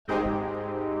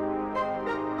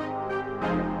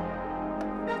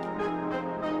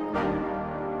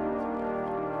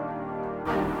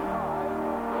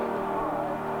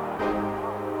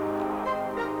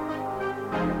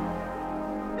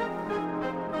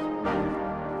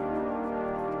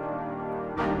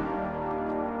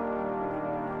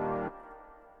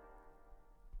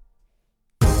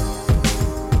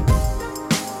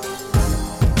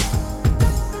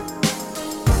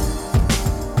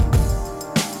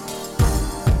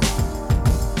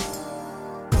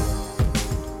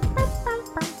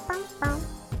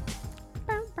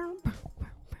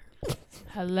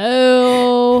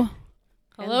Hello.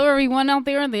 Hello, everyone out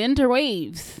there in the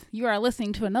interwaves. You are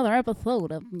listening to another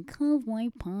episode of Because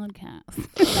White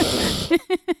Podcast.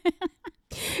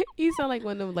 You sound like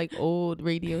one of them like old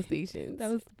radio stations. That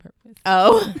was the purpose.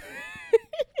 Oh.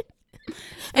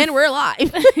 And we're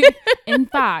live. In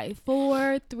 5,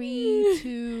 4, 3,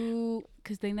 2,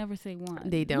 because they never say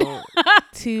 1. They don't.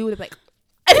 2, they're like,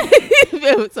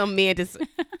 some man just,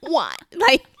 1.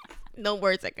 Like, no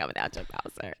words are coming out your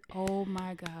mouth, sir. Oh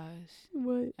my gosh.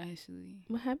 What? Actually.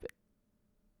 What happened?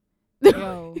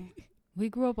 Yo, we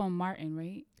grew up on Martin,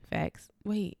 right? Facts.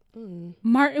 Wait.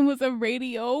 Martin was a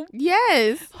radio.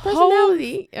 Yes.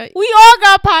 Personality. We all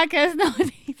got podcasts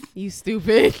nowadays. You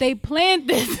stupid. They planned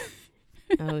this.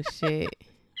 Oh, shit.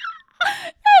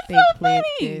 That's They so planned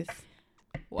funny. this.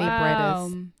 Wow.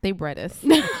 They bred us.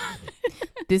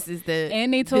 This is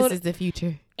the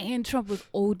future. And Trump was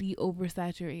OD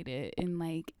oversaturated in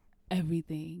like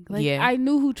everything. Like Yeah. I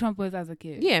knew who Trump was as a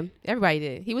kid. Yeah, everybody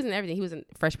did. He was in everything. He was in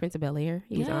Fresh Prince of Bel-Air.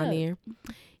 He was on there.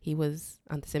 He was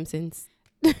on The Simpsons.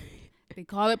 They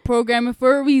call it programming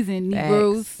for a reason,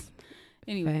 Negroes. Facts.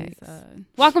 Anyways, Facts.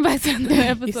 welcome back to another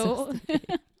episode. So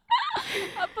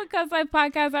Because I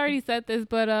podcast, I already said this,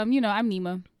 but I'm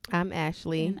Neema. I'm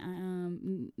Ashley. And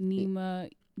I'm Neema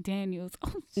Daniels.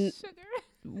 Oh, sugar.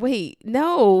 Wait,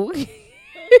 no.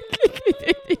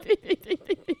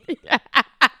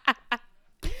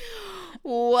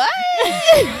 What?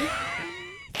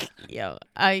 Yo,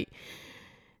 this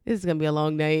is gonna be a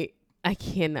long night. I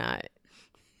can't. Wait,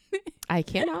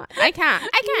 you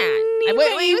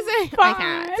said I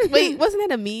can't. Wait, wasn't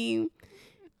that a meme?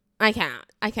 I can't.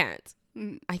 I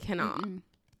cannot. Mm-mm.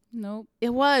 Nope.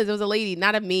 It was a lady,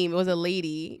 not a meme. It was a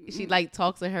lady. She like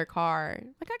talks in her car.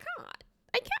 Like,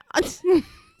 I can't. It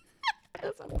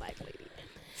was a black lady.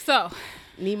 So,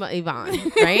 Neema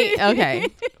Yvonne, right? Okay.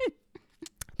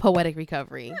 Poetic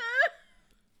recovery.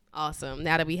 Awesome.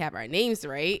 Now that we have our names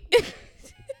right.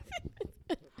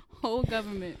 whole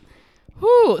government.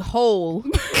 Whole.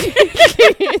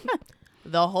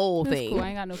 The whole That's thing. cool. I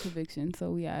ain't got no conviction,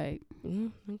 so we alright.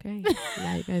 Okay.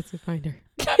 Now you guys can find her.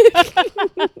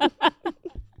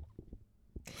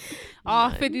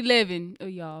 All 50-11 of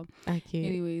y'all. I can't.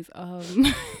 Anyways, Oh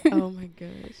my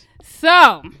gosh.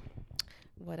 so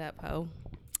What up, ho?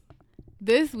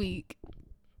 this week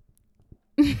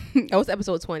Oh, it's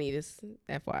episode 20. This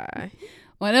FYI.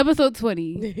 on episode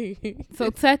 20. So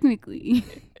technically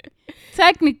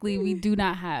we do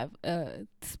not have a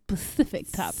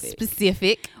specific topic.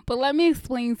 But let me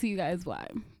explain to you guys why.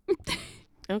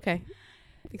 Okay.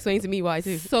 Explain to me why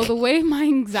too. So the way my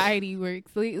anxiety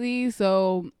works lately,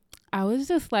 so I was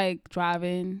just like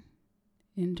driving.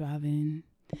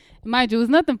 Mind you, it was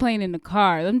nothing playing in the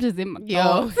car. I'm just in my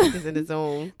thoughts. Just in the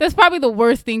zone. That's probably the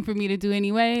worst thing for me to do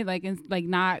anyway.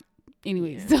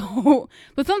 Anyways. Yeah. So,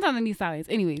 but sometimes I need silence.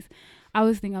 Anyways, I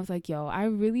was like, yo, I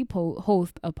really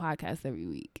host a podcast every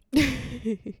week.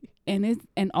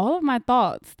 And all of my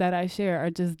thoughts that I share are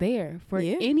just there for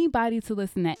anybody to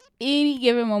listen at any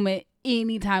given moment,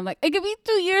 anytime. Like, it could be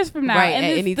 2 years from now, right, and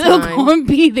at it's any still time. going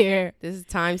to be there. This is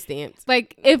time stamped.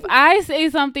 Like, if I say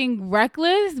something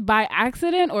reckless by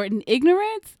accident or in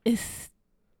ignorance, it's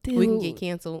still... We can get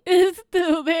canceled. It's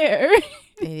still there. And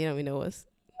they don't even know us.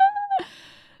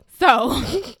 So...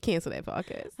 Cancel that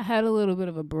podcast. I had a little bit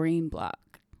of a brain block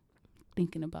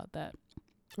thinking about that.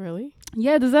 Really?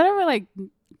 Yeah, does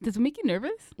it make you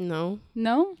nervous? No.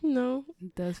 No?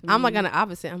 It does for I'm me. like on the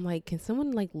opposite. I'm like, can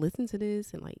someone like listen to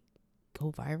this and like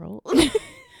go viral?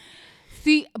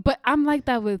 See, but I'm like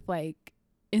that with like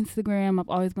Instagram. I've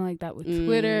always been like that with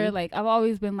Twitter. Like, I've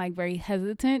always been like very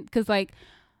hesitant because like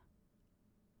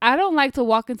I don't like to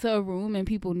walk into a room and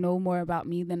people know more about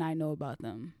me than I know about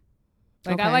them.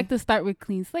 Like, I like to start with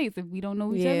clean slates if we don't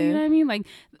know each other, you know what I mean? Like,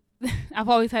 I've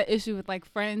always had issue with like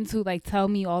friends who like tell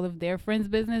me all of their friends'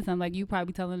 business. I'm like, you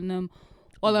probably telling them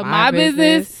all of my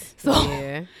business. So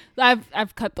yeah.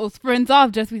 I've cut those friends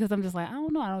off just because I'm just like, I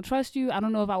don't know. I don't trust you. I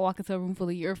don't know if I walk into a room full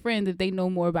of your friends, if they know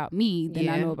more about me than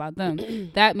I know about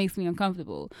them. That makes me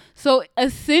uncomfortable. So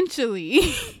essentially,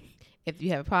 if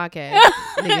you have a podcast,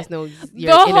 niggas know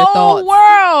your the inner whole thoughts.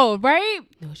 world, right?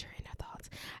 Knows your inner thoughts.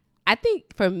 I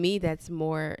think for me, I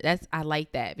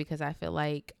like that because I feel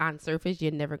like on surface,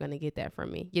 you're never going to get that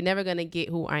from me. You're never going to get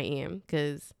who I am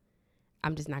because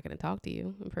I'm just not going to talk to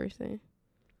you in person.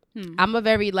 I'm a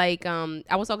very like,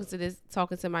 I was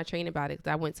talking to my trainer about it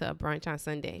because I went to a brunch on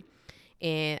Sunday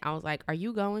and I was like, are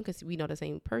you going? Because we know the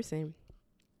same person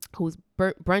whose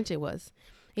brunch it was.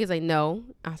 He was like, no.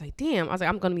 I was like, damn. I was like,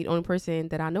 I'm going to be the only person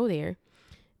that I know there.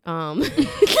 And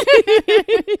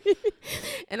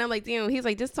I'm like, damn. He's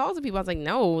like, just talk to people. I was like,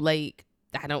 no, like,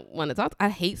 I don't want to talk. I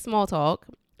hate small talk.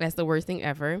 That's the worst thing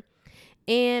ever.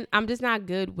 And I'm just not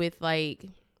good with like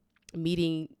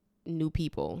meeting new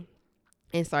people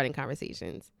and starting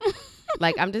conversations.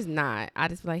 Like, I'm just not. I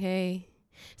just be like, hey.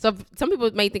 So some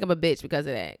people may think I'm a bitch because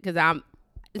of that. Because I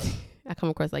come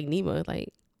across like Neema, like.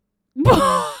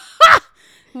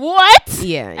 What?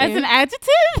 Yeah. As an adjective?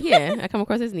 Yeah, I come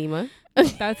across as Neema.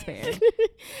 That's fair.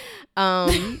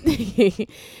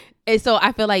 And so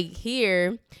I feel like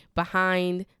here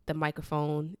behind the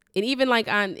microphone, and even like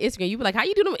on Instagram, you be like, how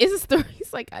you doing? It's a story.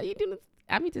 It's like, how you doing?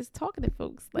 I mean, just talking to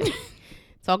folks, like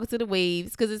talking to the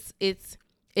waves, because it's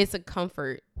a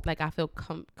comfort. Like, I feel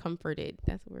comforted.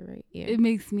 That's the word, right? Yeah. It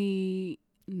makes me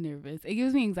nervous. It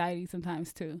gives me anxiety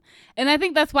sometimes too, and I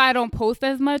think that's why I don't post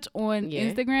as much on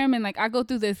Instagram. And like, I go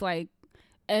through this like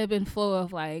ebb and flow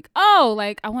of like, oh,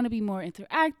 like I want to be more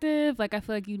interactive. Like, I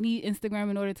feel like you need Instagram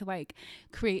in order to like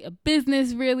create a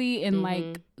business really in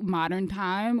like modern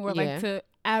time, or like to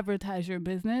advertise your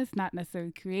business, not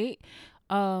necessarily create.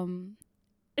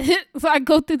 So I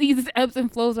go through these ebbs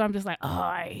and flows where I'm just like, oh,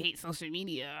 I hate social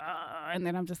media. And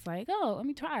then I'm just like, oh, let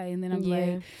me try. And then I'm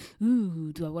like,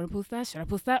 ooh, do I want to post that? Should I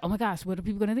post that? Oh my gosh, what are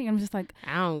people going to think? I'm just like,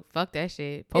 I don't fuck that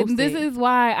shit. Post and this it. is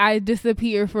why I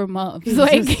disappear for months.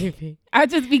 Like, I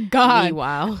just be gone.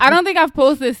 Meanwhile, I don't think I've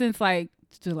posted since like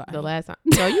July. The last time.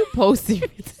 No, you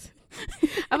posted.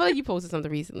 I feel like you posted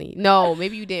something recently. No,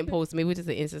 maybe you didn't post. Maybe it was just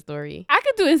an Insta story. I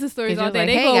could do Insta stories all day. Like,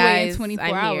 they hey go guys, away in 24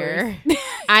 I'm hours. Here.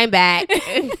 I'm back.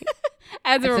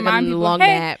 As to remind people, long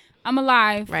hey, nap. I'm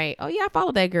alive. Right. Oh yeah, I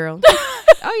followed that girl.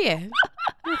 Oh yeah,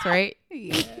 that's right.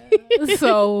 Yeah.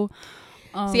 So,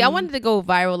 see, I wanted to go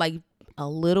viral like a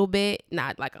little bit,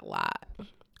 not like a lot.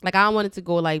 Like, I don't want it to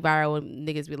go like viral and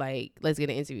niggas be like, let's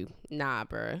get an interview. Nah,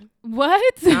 bruh.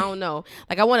 What? I don't know.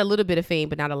 Like, I want a little bit of fame,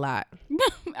 but not a lot.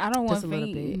 I don't want just a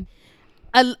fame. little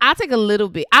bit. I'll take a little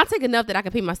bit. I'll take enough that I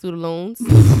can pay my student loans,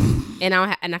 and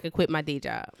I can quit my day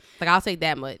job. Like, I'll take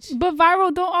that much. But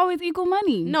viral don't always equal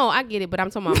money. No, I get it, but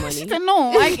I'm talking about money. She said, no,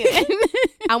 I get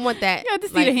it. I want that. You have to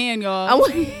see like, the hand, y'all.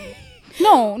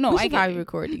 No, I I probably get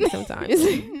record these sometimes.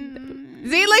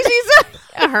 See, like she's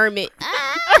a hermit.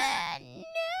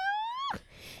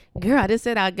 Girl, I just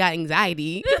said I got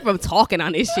anxiety from talking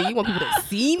on this shit. You want people to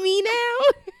see me now?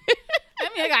 I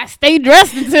mean, I gotta stay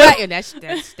dressed until right,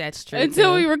 that's true.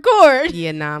 until we record.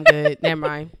 Yeah, nah, I'm good. Never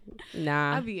mind.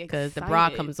 Nah, I'll be because the bra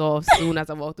comes off soon as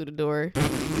I walk through the door.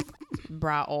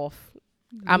 Bra off.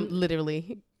 I'm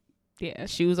literally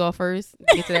shoes off first.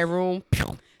 Get to that room.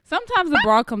 Sometimes the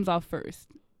bra comes off first.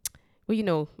 Well, you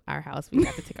know, our house, we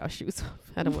have to take our shoes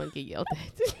off. I don't want to get yelled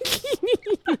at.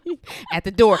 At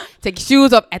the door. Take your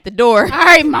shoes off at the door. All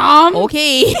right, Mom.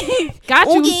 Okay. Got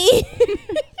you. Okay.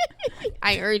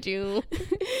 I heard you.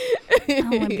 I don't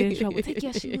want to get in trouble. Take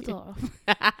your shoes off.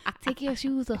 Take your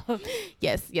shoes off.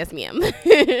 Yes, ma'am.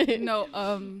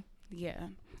 No, yeah.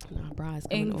 No, bras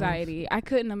anxiety. Off. I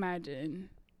couldn't imagine.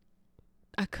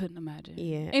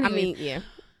 Yeah. Anyways, I mean, yeah.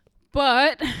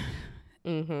 But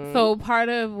so part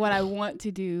of what I want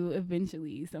to do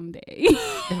eventually someday.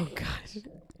 Oh gosh.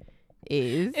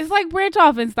 Is it's like branch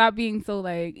off and stop being so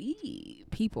like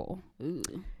people. Ooh.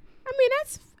 I mean,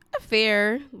 that's a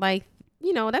fair, like,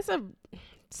 you know, it's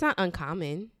not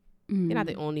uncommon. You're not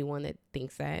the only one that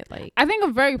thinks that. Like, I think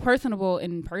I'm very personable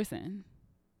in person.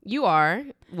 You are.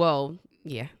 Well,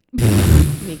 yeah.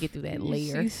 Let me get through that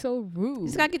layer. She's so rude. You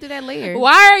just gotta get through that layer.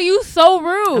 Why are you so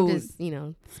rude? I'm just,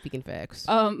 speaking facts.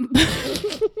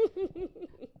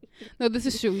 No, this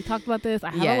is true. We talked about this.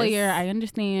 I have a layer. I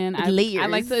understand. I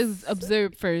like to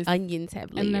observe first. Onions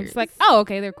have layers. And then it's like, oh,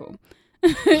 okay, they're cool.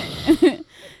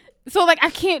 So, like, I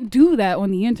can't do that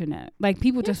on the internet. Like,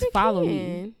 people just follow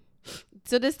me.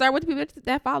 So just start with the people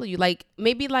that follow you. Like,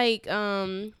 maybe like you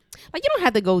don't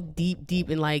have to go deep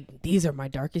and like, these are my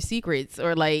darkest secrets,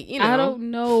 or like, you know. I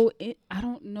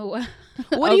don't know.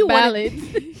 What do you want?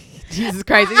 Jesus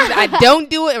Christ. I don't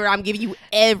do it, or I'm giving you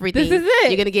everything. This is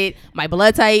it. You're going to get my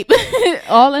blood type.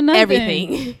 All or nothing.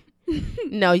 Everything.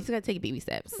 No, you just got to take baby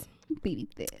steps. Baby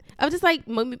steps. I was just like,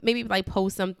 maybe like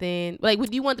post something. Like,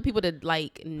 would you want the people to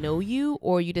like know you,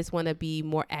 or you just want to be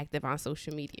more active on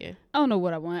social media? I don't know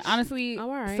what I want. Honestly, all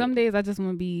right. Some days I just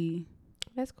want to be.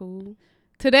 That's cool.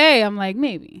 Today, I'm like,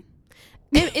 maybe.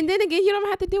 And then again, you don't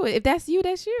have to do it. If that's you,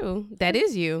 that's you. That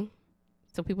is you.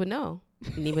 So people know.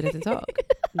 Neema doesn't talk.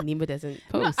 Neema doesn't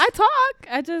post. No, I talk.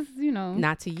 I just,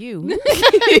 Not to you.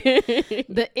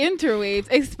 The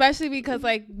interwaves, especially because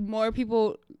like more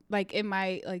people like in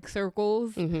my like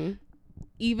circles,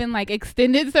 even like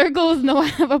extended circles know I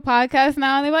have a podcast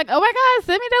now, and they're like, oh my god,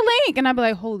 send me the link, and I'd be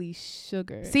like, holy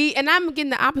sugar. See, and I'm getting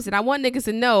the opposite. I want niggas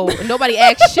to know, and nobody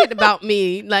asks shit about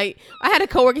me. Like, I had a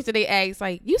coworker today ask,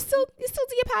 like, you still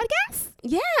do your podcast?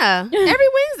 Yeah, every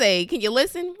Wednesday. Can you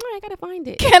listen? Oh, I gotta find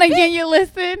it. Can you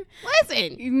listen?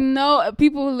 Listen. No,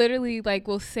 people literally like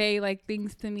will say like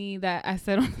things to me that I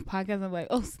said on the podcast. I'm like,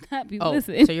 oh snap, you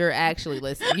listen. So you're actually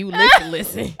listening. You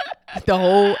listen.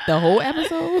 The whole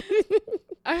episode.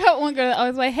 I got one girl that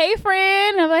always like, hey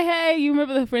friend. I'm like, hey, you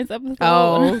remember the Friends episode?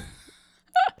 Oh.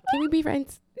 Can we be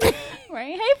friends?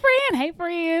 Right. Hey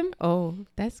friend. Oh,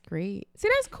 that's great. See,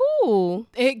 that's cool.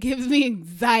 It gives me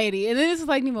anxiety. And then it's just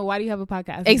like, Neema, why do you have a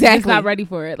podcast? Exactly. You're just not ready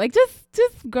for it. Like,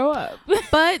 just grow up.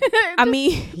 But I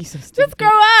mean, you're so stupid. Just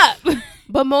grow up.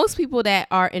 But most people that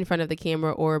are in front of the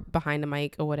camera or behind the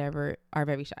mic or whatever are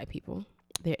very shy people.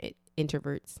 They're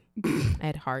introverts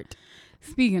at heart.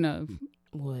 Speaking of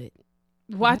what?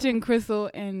 Watching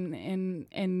Crystal and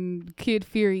Kid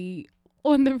Fury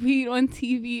on the read on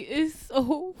TV is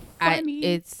so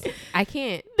funny. I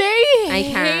can't.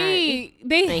 They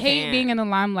hate being in the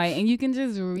limelight, and you can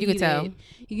just read. You can tell.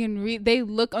 You can read. They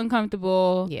look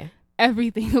uncomfortable. Yeah.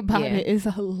 Everything about it is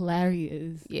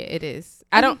hilarious. Yeah, it is.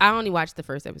 I only watched the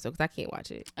first episode because I can't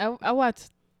watch it. I watched.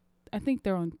 I think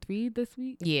they're on 3 this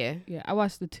week. Yeah. Yeah, I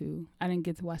watched the 2. I didn't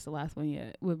get to watch the last one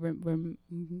yet with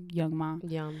Young Ma.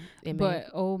 But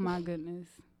oh my goodness.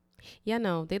 Yeah,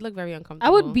 no, they look very uncomfortable.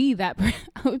 I would be that person.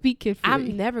 I would be Kid Fury.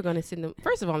 I'm never going to sit in them.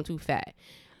 First of all, I'm too fat.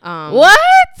 What?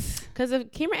 Because the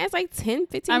camera adds like 10,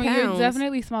 15 I mean, pounds. you're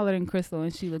definitely smaller than Crystal,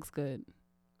 and she looks good.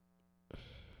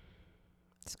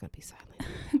 It's going to be silent.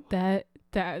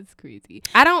 That's crazy.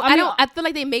 I feel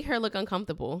like they make her look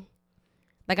uncomfortable.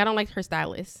 Like, I don't like her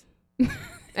stylist.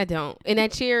 I don't. And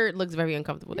that chair looks very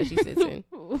uncomfortable that she sits in.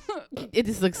 It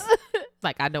just looks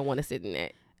like I don't want to sit in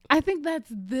that. I think that's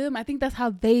them. I think that's how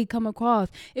they come across.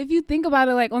 If you think about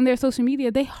it, like on their social media,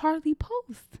 they hardly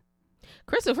post.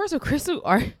 Crystal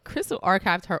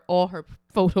archived all her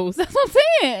photos. That's what I'm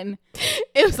saying.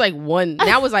 It was like one.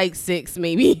 That was like 6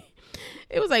 maybe.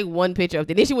 It was like one picture up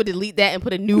there. Then she would delete that and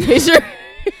put a new picture.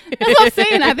 That's what I'm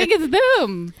saying. I think it's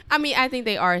them. I mean, I think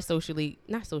they are not socially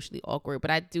awkward,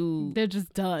 but they're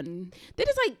just done. They're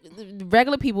just like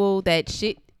regular people that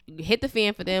shit hit the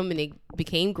fan for them and they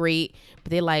became great,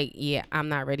 but they're like, yeah, I'm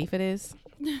not ready for this.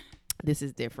 This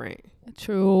is different.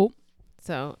 True.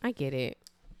 So I get it.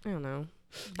 I don't know.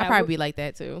 I'd probably be like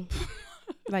that too.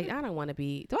 Like, I don't want to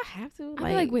be. Do I have to?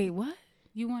 I'm like, wait, what?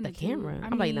 You want the camera?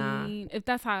 I'm mean, like, nah. If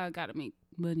that's how I gotta make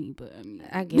money, but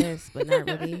I guess, but not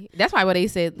really. That's why they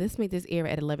said let's make this air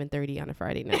at 11:30 on a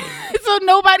Friday night. So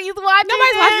nobody's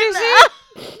watching shit.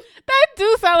 That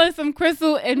do sound like some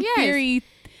Crystal and Fury.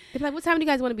 They're like, what time do you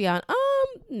guys want to be on?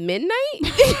 Midnight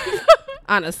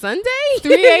on a Sunday,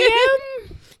 3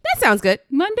 a.m. That sounds good.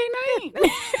 Monday night.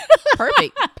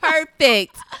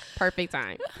 Perfect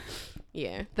time.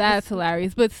 Yeah, that's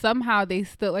hilarious. But somehow they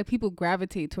still like people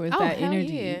gravitate towards that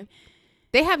energy. Yeah.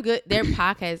 They have good. Their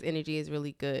podcast energy is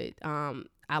really good. I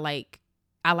like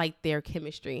their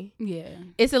chemistry. Yeah,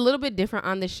 it's a little bit different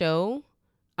on the show.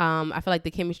 I feel like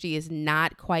the chemistry is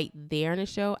not quite there in the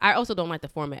show. I also don't like the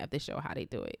format of the show, how they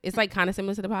do it. It's like kind of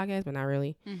similar to the podcast, but not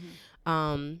really.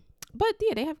 Mm-hmm. But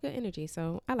yeah, they have good energy.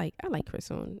 So I like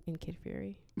Crystal and Kid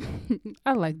Fury.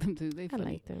 I like them too. I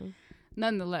like them.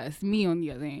 Nonetheless, me on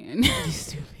the other hand, you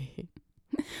stupid.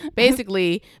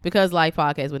 Basically, because live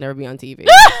podcasts would never be on TV.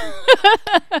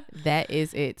 That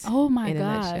is it. Oh my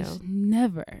gosh,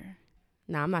 never.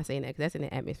 No, I'm not saying that because that's in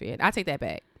the atmosphere. I take that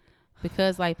back.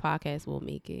 Because live podcasts will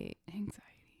make it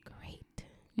great.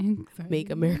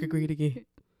 Make America great again.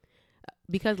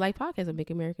 Because live podcasts will make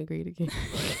America great again.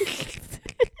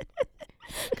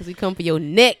 Because we come for your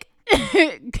neck.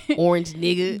 Orange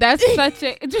nigga. That's such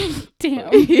a damn.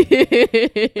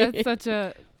 That's such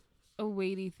a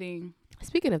weighty thing.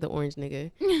 Speaking of the orange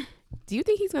nigga, do you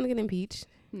think he's gonna get impeached?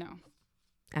 No,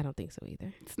 I don't think so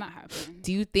either. It's not happening.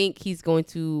 Do you think he's going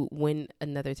to win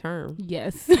another term?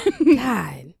 Yes.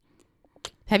 God.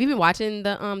 Have you been watching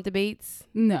the debates?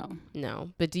 No.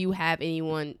 But do you have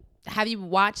anyone? Have you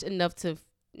watched enough to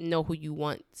know who you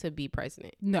want to be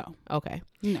president? No. Okay.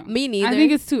 No. Me neither. I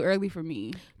think it's too early for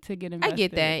me to get invested. I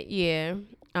get that. Yeah.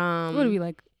 What are we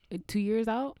like 2 years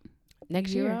out?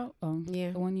 Next year out? Oh,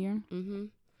 yeah. 1 year. Mm-hmm.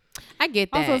 I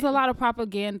get that. Also, it's a lot of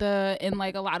propaganda and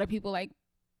like a lot of people like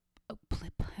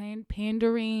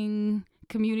pandering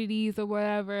communities or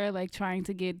whatever, like trying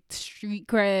to get street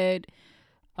cred.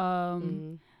 I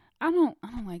don't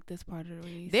like this part of the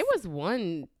race. There was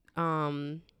one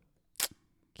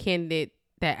candidate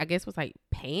that I guess was like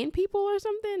paying people or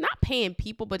something. Not paying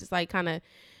people, but just like kind of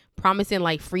promising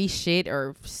like free shit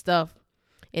or stuff,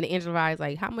 and Angela Rye's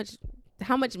like, how much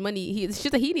money he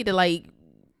need to like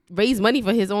raise money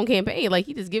for his own campaign. Like,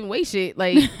 he just giving away shit.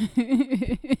 Like,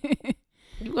 you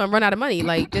gonna run out of money.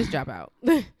 Like, just drop out.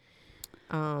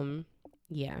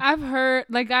 Yeah, I've heard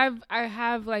like I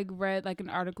have like read like an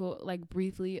article like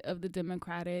briefly of the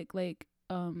Democratic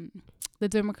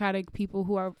people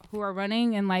who are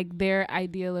running, and like their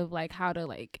ideal of like how to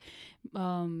like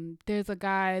there's a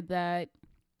guy that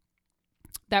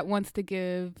wants to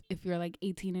give, if you're like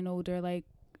 18 and older, like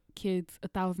kids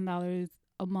 $1,000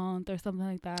 a month or something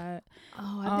like that.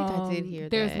 Oh, I think I did hear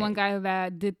that. There's one guy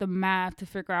that did the math to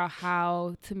figure out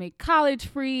how to make college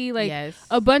free, like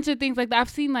a bunch of things like that. I've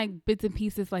seen like bits and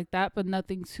pieces like that, but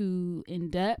nothing too in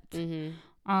depth.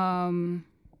 One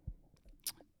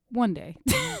day.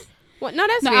 Well, no,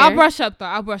 that's fair. I'll brush up though.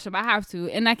 I have to,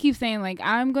 and I keep saying like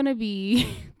I'm gonna be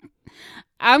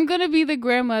the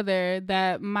grandmother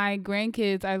that my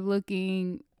grandkids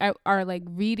are like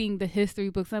reading the history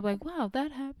books. And I'm like, wow,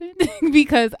 that happened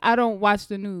because I don't watch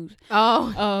the news.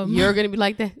 Oh, you're gonna be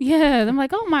like that? Yeah, I'm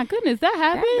like, oh my goodness, that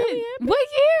happened. That really happened? What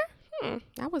year?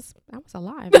 I was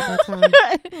alive at that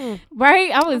time.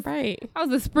 Right, I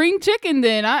was a spring chicken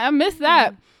then. I missed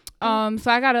that. So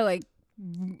I gotta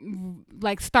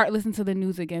like start listening to the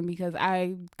news again because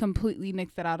I completely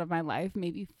nixed it out of my life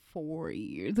maybe 4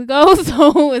 years ago.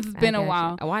 So it's been a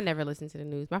while. Oh, I never listened to the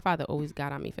news. My father always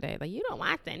got on me for that. Like, you don't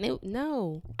watch the news.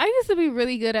 No. I used to be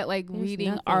really good at like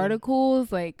reading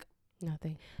articles like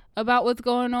nothing about what's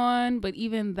going on, but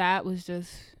even that was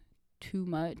just too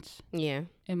much. Yeah.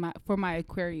 For my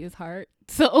Aquarius heart.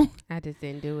 So I just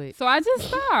didn't do it. So I just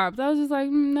stopped. I was just like,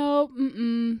 nope,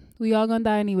 we all gonna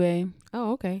die anyway.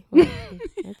 Oh, okay. Well,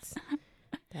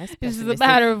 that's it's just a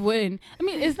matter of when. I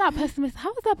mean, it's not pessimistic.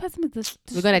 How is that pessimistic?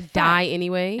 We're gonna die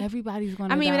anyway. Everybody's gonna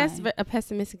die. I mean, that's a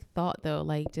pessimistic thought though.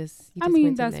 Like, you just that's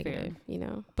negative, fair. You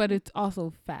know. But it's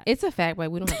also fact. It's a fact,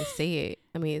 but we don't have to say it.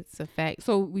 I mean, it's a fact.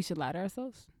 So we should lie to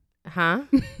ourselves? Huh?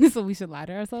 So we should lie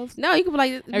to ourselves? No, you can be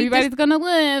like, everybody's gonna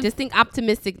live. Just think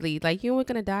optimistically. Like, you know, we're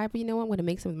gonna die, but you know what? I'm gonna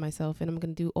make something of myself, and I'm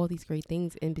gonna do all these great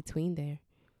things in between there.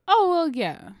 Oh, well,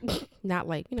 yeah. Not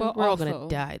like, you know, but we're all gonna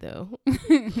die though.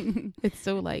 It's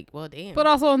so like, well, damn. But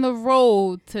also on the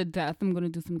road to death, I'm gonna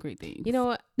do some great things. You know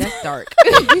what? That's dark.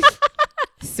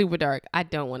 Super dark. I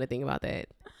don't want to think about that.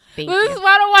 This is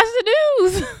why I don't watch the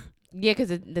news. Yeah, because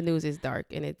the news is dark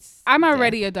and it's. I'm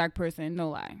already a dark person. No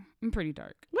lie. I'm pretty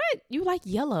dark. What? You like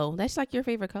yellow? That's like your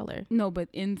favorite color. No, but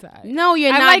inside. No,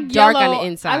 you're not like dark yellow, on the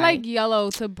inside. I like yellow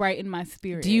to brighten my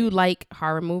spirit. Do you like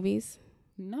horror movies?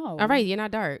 No. All right, you're not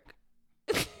dark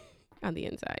on the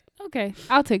inside. Okay,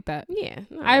 I'll take that. Yeah.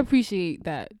 No. I appreciate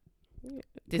that.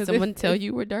 Did someone tell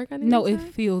you we're dark on the inside? No, it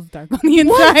feels dark on the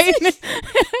inside.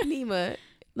 Neema,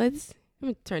 let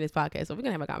me turn this podcast off. We're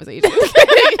gonna have a conversation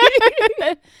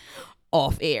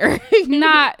off air.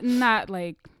 not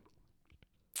like.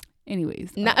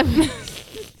 Anyways, not.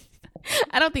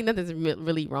 I don't think nothing's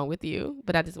really wrong with you,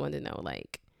 but I just wanted to know,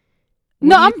 like,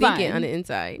 what are you thinking fine on the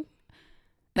inside?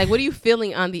 Like, what are you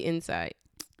feeling on the inside?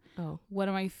 Oh, what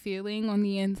am I feeling on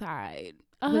the inside?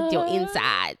 With your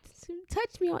inside,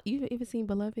 touch me on. You ever seen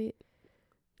Beloved?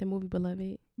 The movie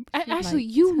Beloved? Actually,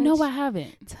 I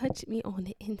haven't. Touch me on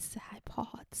the inside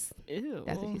parts. Ew.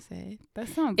 That's what you said. That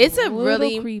sounds. It's a little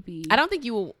really creepy. I don't think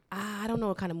you will. I don't know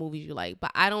what kind of movies you like,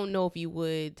 but I don't know if you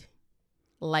would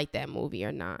like that movie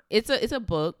or not. It's a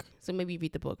book, so maybe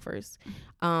read the book first.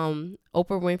 Oprah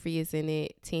Winfrey is in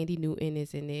it. Tandy Newton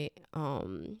is in it.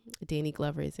 Danny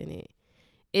Glover is in it.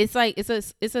 It's like it's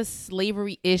a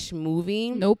slavery-ish movie.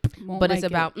 Nope. But it's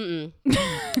about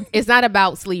it's not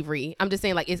about slavery. I'm just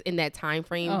saying, like, it's in that time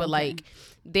frame, but like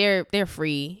they're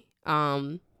free.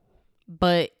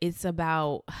 But it's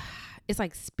about it's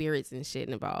like spirits and shit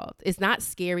involved. It's not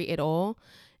scary at all.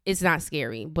 It's not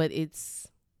scary, but it's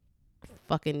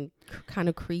fucking kind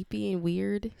of creepy and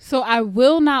weird. So I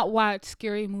will not watch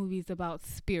scary movies about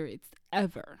spirits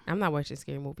ever. I'm not watching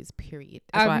scary movies, period.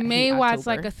 I may watch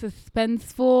like a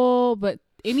suspenseful, but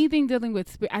anything dealing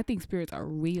with spirit, I think spirits are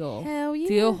real. Hell yeah.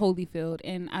 Deal Holyfield,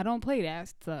 and I don't play that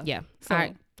stuff. Yeah. So,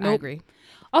 I agree.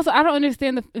 Also, I don't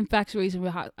understand the infatuation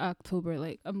with October.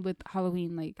 Like, I'm with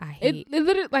Halloween. Like, I hate it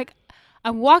literally, like,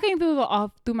 I'm walking through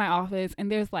my office,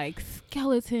 and there's like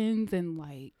skeletons and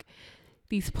like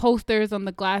these posters on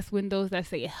the glass windows that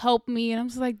say "Help me," and I'm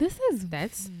just like,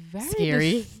 that's very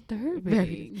scary,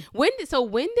 disturbing. When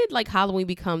did like Halloween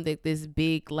become this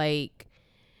big like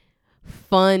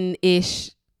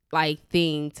fun-ish like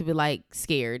thing to be like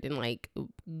scared and like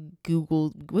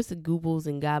what's the Googles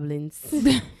and goblins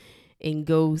and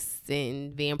ghosts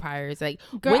and vampires? Like,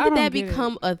 girl, when did that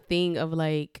become a thing of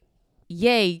like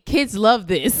yay, kids love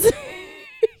this.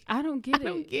 I don't get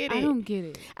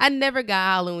it. I never got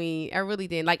Halloween. I really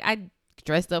didn't. Like, I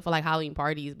dressed up for like Halloween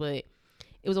parties, but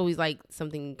it was always like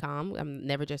something calm. I'm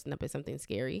never dressing up as something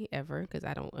scary ever because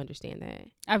I don't understand that.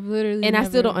 I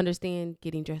still don't understand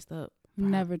getting dressed up.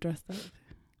 Never dressed up.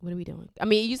 What are we doing? I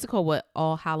mean, it used to call what,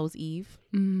 All Hallows Eve,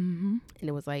 mm-hmm. and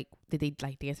it was like, did they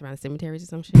like dance around the cemeteries or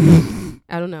some shit?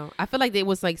 I don't know. I feel like it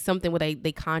was like something where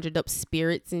they conjured up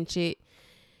spirits and shit,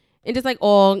 and just like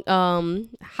all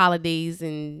holidays,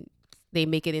 and they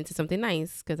make it into something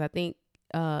nice. Because I think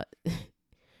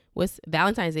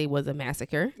Valentine's Day was a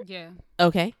massacre. Yeah.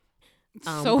 Okay.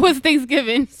 So was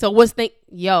Thanksgiving. Let's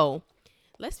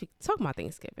talk about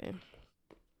Thanksgiving.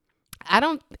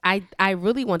 I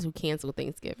really want to cancel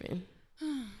Thanksgiving.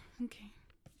 Okay.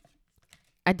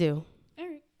 I do. All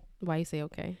right. Why you say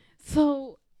okay?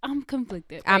 So I'm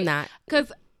conflicted. I'm not.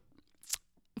 Because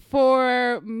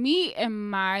for me and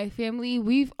my family,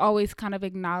 we've always kind of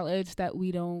acknowledged that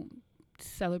we don't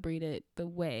celebrate it the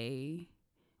way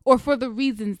or for the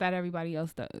reasons that everybody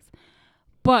else does.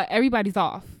 But everybody's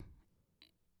off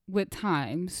with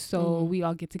time, so we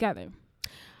all get together.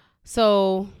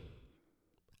 So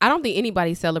I don't think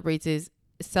anybody celebrates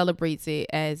it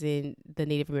as in the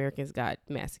Native Americans got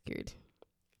massacred.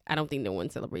 I don't think no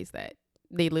one celebrates that.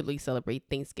 They literally celebrate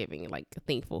Thanksgiving, like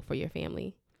thankful for your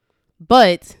family.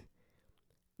 But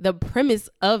the premise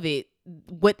of it,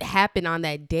 what happened on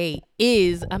that day,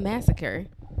 is a massacre.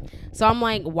 So I'm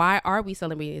like, why are we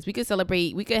celebrating this? We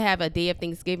could have a day of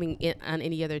Thanksgiving on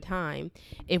any other time.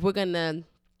 If we're gonna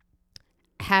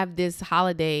have this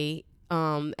holiday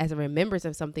as a remembrance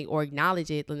of something or acknowledge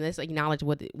it, then let's acknowledge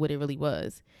what it really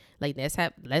was. Like,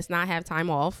 let's not have time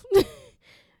off.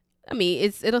 I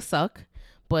mean, it'll suck,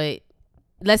 but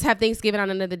let's have Thanksgiving on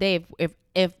another day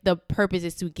if the purpose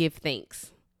is to give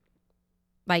thanks.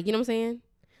 Like, you know what I'm saying?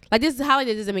 Like, this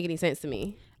holiday doesn't make any sense to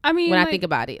me. I mean, when I think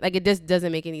about it, like, it just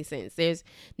doesn't make any sense. There's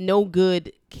no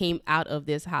good came out of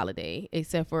this holiday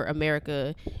except for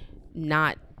America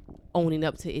not owning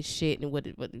up to its shit and what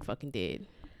it fucking did.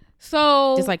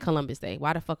 So just like Columbus Day,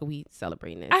 why the fuck are we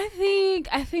celebrating it?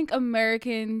 I think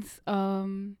Americans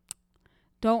don't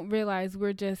realize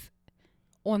we're just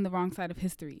on the wrong side of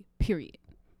history, period.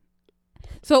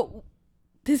 So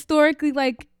historically,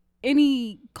 like,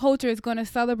 any culture is going to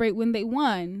celebrate when they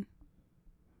won.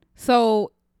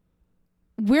 So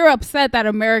we're upset that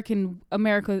Americans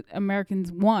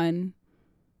won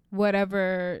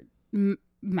whatever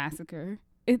massacre.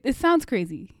 It sounds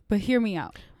crazy, but hear me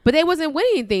out. But they wasn't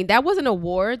winning anything. That wasn't a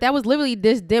war. That was literally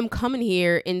just them coming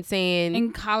here and saying...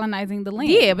 And colonizing the land.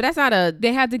 Yeah, but that's not a...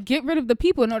 They had to get rid of the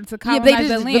people in order to colonize the land.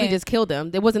 Yeah, they really just killed them.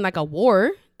 There wasn't like a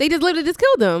war. They just literally just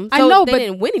killed them. So I know, they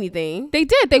didn't win anything. They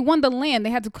did. They won the land.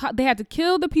 They had to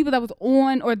kill the people that was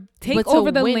on or take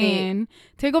over the land.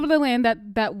 Take over the land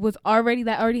that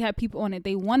already had people on it.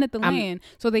 They wanted the land,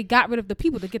 so they got rid of the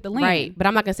people to get the land. Right, but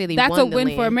I'm not gonna say that's a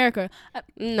win for America.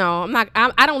 No, I'm not.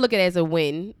 I don't look at it as a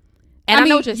win. And I mean,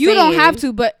 know what you're you saying. Don't have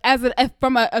to, but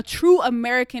from a true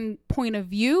American point of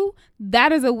view,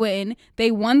 that is a win.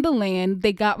 They won the land.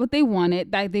 They got what they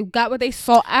wanted. They got what they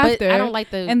sought after. But I don't like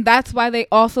and that's why they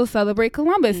also celebrate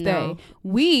Columbus Day.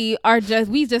 We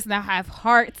just now have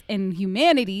hearts and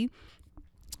humanity,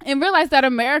 and realize that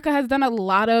America has done a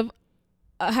lot of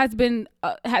had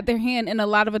their hand in a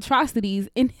lot of atrocities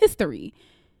in history.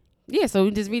 Yeah, so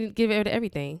we just give it to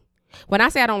everything. When I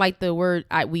say I don't like the word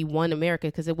we won America,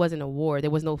 because it wasn't a war. There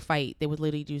was no fight. There was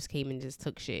literally just came and just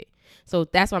took shit. So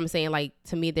that's what I'm saying. Like,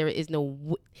 to me, there is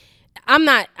no I'm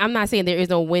not saying there is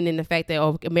no win in the fact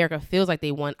that America feels like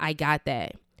they won. I got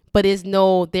that. But there's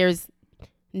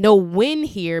no win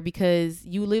here because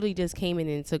you literally just came in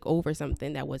and took over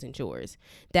something that wasn't yours.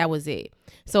 That was it.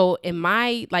 So in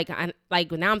my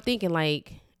now I'm thinking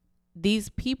like these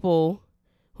people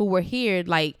who were here,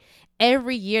 like,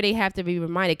 every year they have to be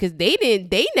reminded, because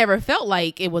they never felt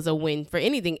like it was a win for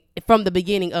anything from the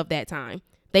beginning of that time.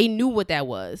 They knew what that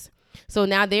was. So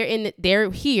now they're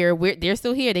here. They're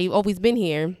still here. They've always been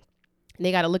here. And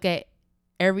they got to look at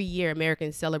every year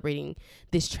Americans celebrating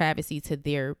this travesty to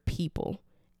their people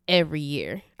every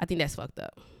year. I think that's fucked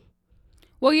up.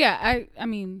 Well, yeah, I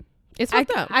mean, it's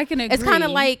fucked up. I can agree. It's kind of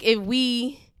like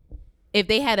if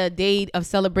they had a day of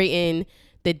celebrating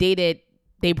the day that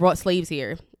they brought slaves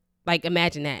here. Like,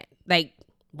 imagine that. Like,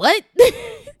 what?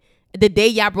 The day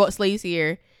y'all brought slaves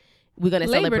here, we're gonna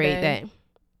celebrate that.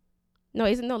 No,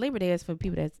 Labor Day is for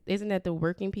people isn't that the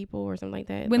working people or something like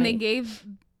that? When they gave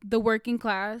the working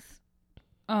class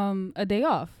a day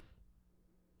off.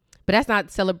 But that's not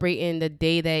celebrating the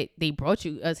day that they brought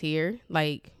us here.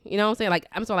 Like, you know what I'm saying? Like,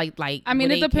 I'm so like I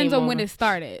mean, it depends on when it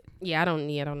started. Yeah, I don't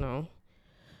know.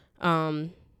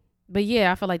 But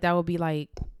yeah, I feel like that would be like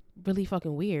really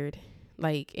fucking weird.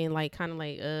 Like, and like kind of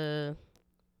like,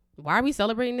 why are we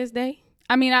celebrating this day?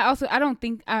 I mean, I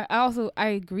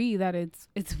agree that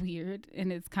it's weird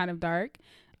and it's kind of dark.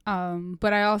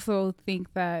 But I also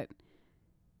think that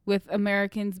with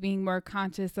Americans being more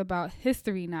conscious about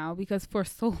history now, because for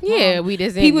so long,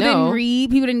 people didn't read,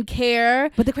 people didn't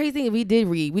care. But the crazy thing is, we did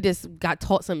read. We just got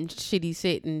taught some shitty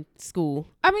shit in school.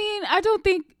 I mean, I don't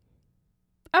think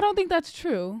that's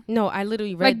true. No, I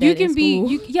literally read that in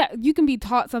school. You can be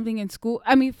taught something in school.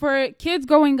 I mean, for kids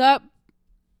growing up,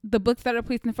 the books that are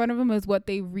placed in front of them is what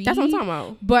they read. That's what I'm talking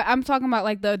about. But I'm talking about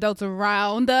like the adults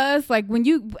around us. Like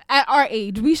at our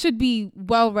age, we should be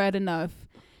well read enough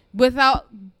without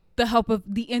the help of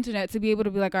the internet to be able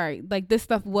to be like, all right, like this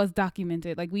stuff was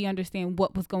documented. Like we understand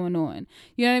what was going on.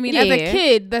 You know what I mean? Yeah. As a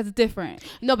kid, that's different.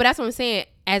 No, but that's what I'm saying.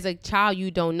 As a child, you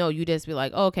don't know. You just be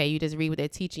like, oh, okay, you just read what they're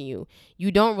teaching you.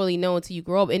 You don't really know until you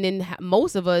grow up. And then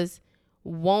most of us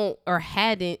won't or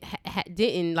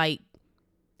didn't like,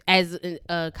 as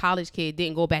a college kid,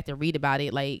 didn't go back to read about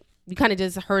it. Like you kind of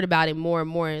just heard about it more and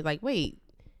more. Like, wait,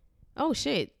 oh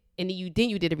shit. And then you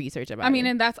did the research about it. I mean,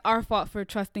 and that's our fault for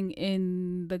trusting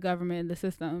in the government, the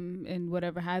system, and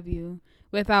whatever have you,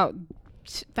 without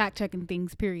fact checking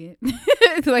things. Period.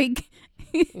 It's like,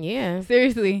 yeah,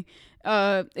 seriously.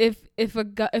 If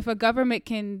a government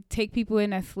can take people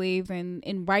in as slaves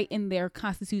and write in their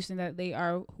constitution that they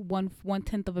are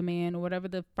 1/10 of a man or whatever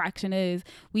the fraction is,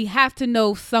 we have to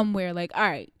know somewhere. Like, all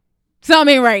right.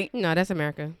 Something ain't right. No, that's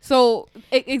America. So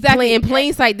exactly in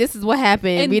plain sight, this is what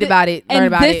happened. Read about it. Learn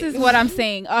about it. This is what I'm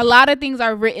saying. A lot of things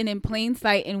are written in plain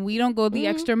sight, and we don't go the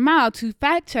extra mile to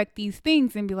fact check these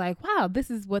things and be like, "Wow,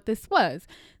 this is what this was."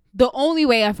 The only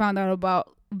way I found out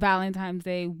about Valentine's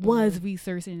Day was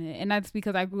researching it, and that's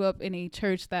because I grew up in a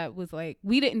church that was like,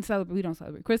 we don't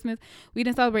celebrate Christmas, we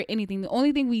didn't celebrate anything. The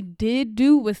only thing we did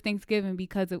do was Thanksgiving,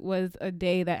 because it was a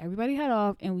day that everybody had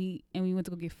off, and we went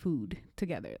to go get food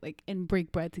together, like, and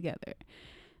break bread together.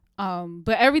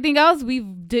 But everything else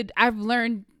I've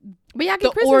learned. But y'all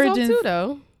get Christmas off too,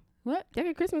 though. What? Y'all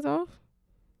get Christmas off?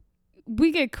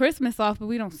 We get Christmas off, but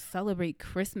we don't celebrate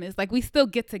Christmas. Like, we still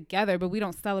get together, but we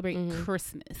don't celebrate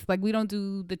Christmas. Like, we don't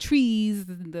do the trees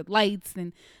and the lights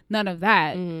and none of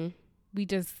that. We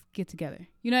just get together.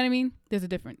 You know what I mean? There's a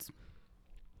difference.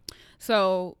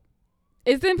 So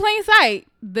it's in plain sight.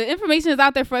 The information is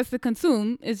out there for us to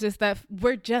consume. It's just that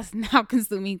we're just now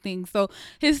consuming things. So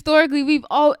historically,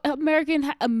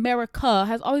 America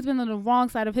has always been on the wrong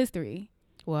side of history.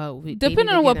 Well, depending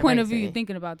on what point of view you're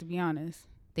thinking about, to be honest.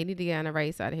 They need to get on the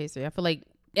right side of history. I feel like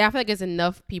it's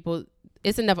enough people,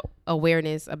 it's enough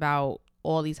awareness about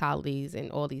all these holidays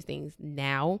and all these things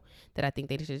now that I think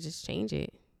they should just change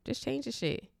it. Just change the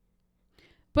shit.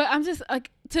 But I'm just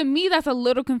like, to me, that's a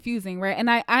little confusing, right? And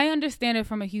I understand it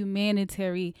from a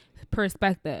humanitarian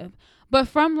perspective. But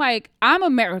from like, I'm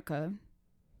America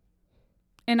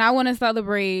and I want to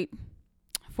celebrate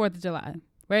 4th of July,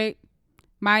 right?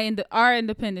 Our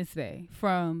Independence Day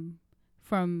from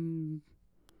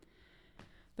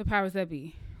the powers that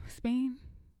be. Spain?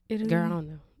 Italy? Girl, I don't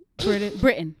know.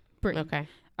 Britain. Okay.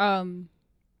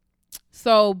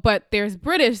 So, but there's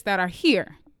British that are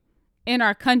here in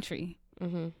our country.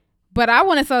 But I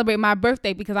want to celebrate my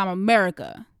birthday because I'm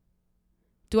America.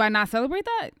 Do I not celebrate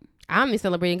that? I'm only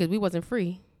celebrating because we wasn't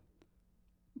free.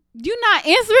 You're not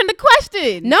answering the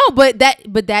question. No, but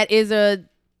that is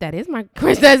my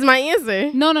question. That's my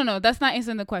answer. No. That's not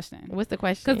answering the question. What's the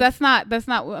question? Because that's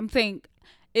not what I'm saying.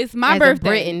 It's my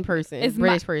birthday. A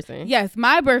British person. Yes,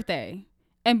 my birthday.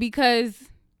 And because...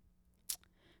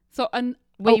 So...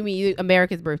 what do you mean?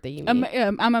 America's birthday, you mean?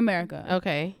 I'm America.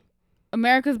 Okay.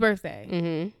 America's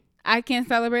birthday. I can't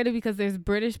celebrate it because there's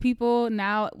British people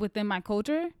now within my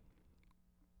culture.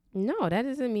 No, that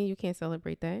doesn't mean you can't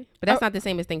celebrate that. But that's not the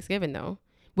same as Thanksgiving, though.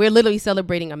 We're literally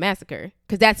celebrating a massacre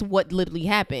because that's what literally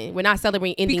happened. We're not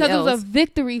celebrating anything else. Because it was a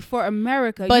victory for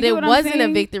America. But it wasn't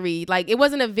a victory. Like, it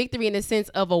wasn't a victory in the sense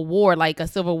of a war, like a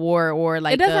civil war or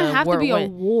like it doesn't have to be a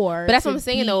war. But that's what I'm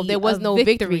saying, though. There was no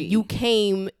victory. You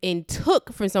came and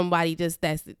took from somebody. Just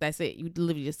that's it. You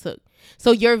literally just took.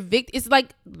 So your it's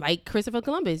like Christopher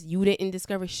Columbus. You didn't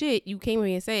discover shit. You came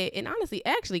here and said. And honestly,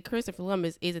 actually, Christopher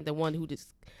Columbus isn't the one who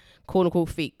just quote unquote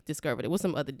fake discovered it. It was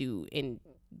some other dude and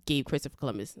gave Christopher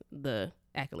Columbus the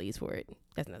accolades for it.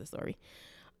 That's another story.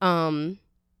 So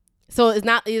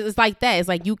it's like that. It's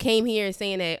like you came here and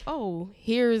saying that, oh,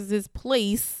 here's this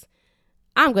place.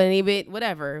 I'm gonna name it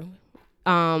whatever.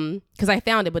 Because I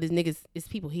found it, but it's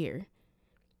people here.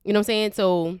 You know what I'm saying?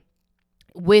 So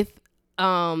with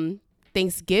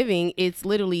Thanksgiving, it's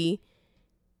literally,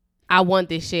 I want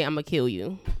this shit, I'm gonna kill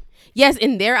you. Yes,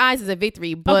 in their eyes is a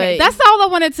victory, but okay, that's all I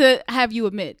wanted to have you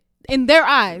admit. In their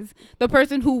eyes, the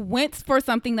person who went for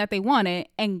something that they wanted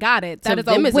and got it, that is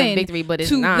a win. Victory, but it's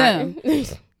to not. Them.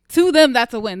 To them,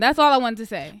 that's a win. That's all I wanted to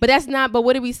say. But that's not. But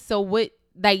what do we? So what?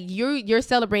 Like you're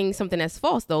celebrating something that's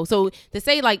false though. So to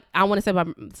say like I want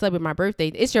to celebrate my birthday,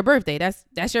 it's your birthday.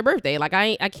 That's your birthday. Like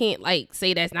I can't like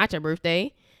say that's not your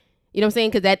birthday. You know what I'm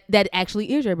saying? Because that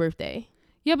actually is your birthday.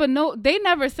 Yeah, but no, they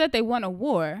never said they won a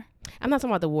war. I'm not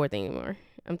talking about the war thing anymore.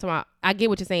 I'm talking about, I get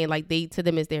what you're saying. Like to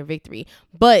them is their victory.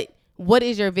 But what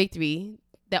is your victory?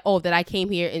 That I came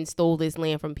here and stole this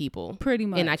land from people. Pretty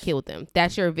much. And I killed them.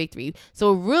 That's your victory.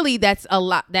 So really that's a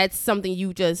lot. That's something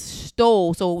you just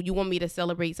stole. So you want me to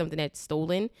celebrate something that's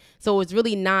stolen? So it's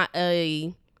really not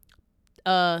a,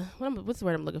 what's the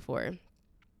word I'm looking for?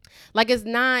 Like it's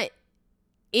not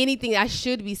anything I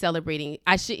should be celebrating.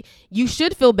 You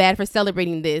should feel bad for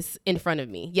celebrating this in front of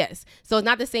me. Yes. So it's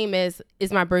not the same as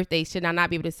it's my birthday. Should I not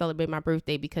be able to celebrate my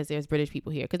birthday because there's British people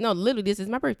here? Because no, literally this is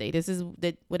my birthday. This is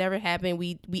whatever happened.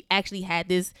 We actually had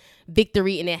this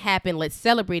victory and it happened. Let's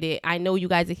celebrate it. I know you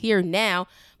guys are here now,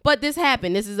 but this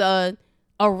happened. This is a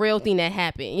real thing that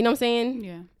happened. You know what I'm saying?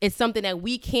 Yeah. It's something that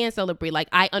we can celebrate. Like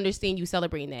I understand you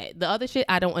celebrating that. The other shit,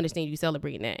 I don't understand you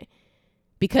celebrating that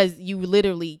because you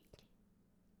literally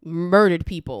murdered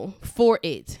people for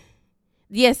it.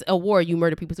 Yes, a war, you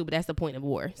murder people too, but that's the point of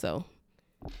war. So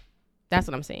that's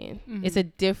what I'm saying. Mm-hmm. It's a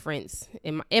difference.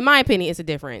 In my opinion, it's a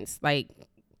difference. Like,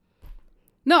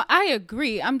 no, I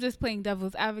agree. I'm just playing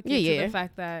devil's advocate to the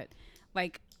fact that,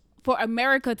 like, for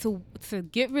America to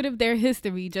get rid of their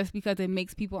history just because it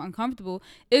makes people uncomfortable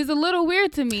is a little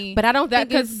weird to me. But I don't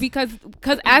think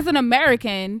because as an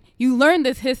American, you learn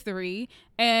this history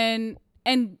and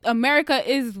America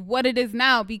is what it is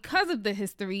now because of the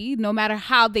history. No matter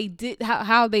how they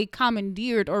how they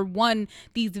commandeered or won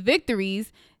these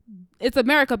victories, it's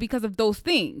America because of those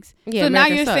things. Yeah, so America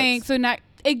now you're sucks.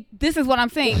 saying, this is what I'm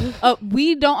saying.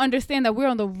 We don't understand that we're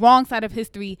on the wrong side of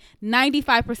history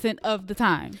 95% of the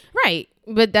time. Right.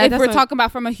 But if we're talking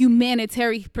about from a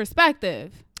humanitarian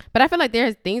perspective. But I feel like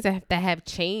there's things that have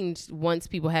changed once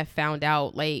people have found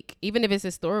out. Like, even if it's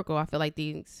historical, I feel like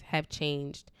things have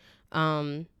changed.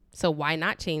 So why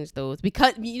not change those?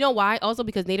 Because you know why? Also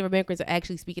because Native Americans are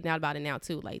actually speaking out about it now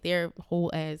too. Like their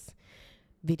whole ass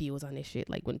videos on this shit.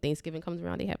 Like when Thanksgiving comes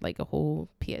around, they have like a whole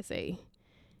PSA.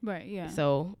 Right. Yeah.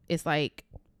 So it's like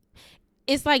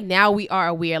now we are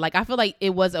aware. Like I feel like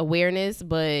it was awareness,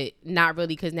 but not really,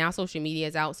 because now social media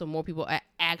is out, so more people are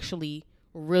actually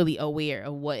really aware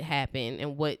of what happened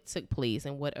and what took place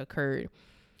and what occurred.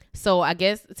 So I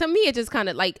guess to me, it just kind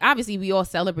of like, obviously we all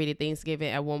celebrated Thanksgiving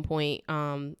at one point,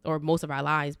 or most of our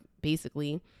lives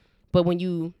basically. But when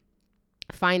you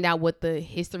find out what the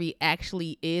history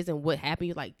actually is and what happened,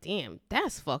 you're like, damn,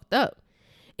 that's fucked up.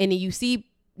 And then you see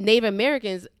Native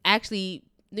Americans actually,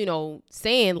 you know,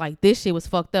 saying like this shit was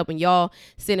fucked up, and y'all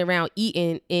sitting around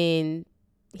eating and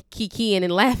kikiing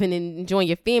and laughing and enjoying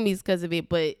your families because of it.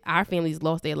 But our families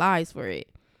lost their lives for it.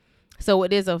 So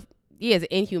it is it's an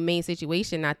inhumane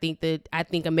situation. I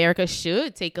think America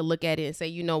should take a look at it and say,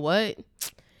 you know what?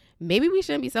 Maybe we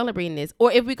shouldn't be celebrating this.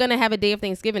 Or if we're going to have a day of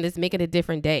Thanksgiving, let's make it a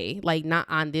different day. Like not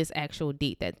on this actual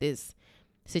date that this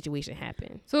situation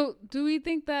happened. So do we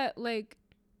think that like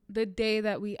the day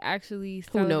that we actually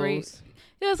celebrate? Who knows?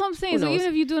 Yeah, that's what I'm saying. So even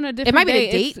if you do it on a different day. It might be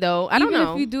the date though. I don't know.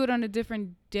 Even if you do it on a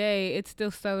different day, it still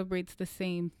celebrates the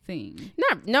same thing.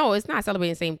 No, it's not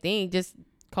celebrating the same thing. Just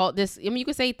call this, I mean, you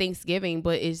could say Thanksgiving,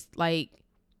 but it's like,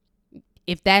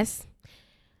 if that's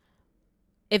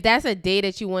a day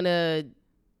that you want to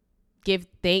give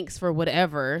thanks for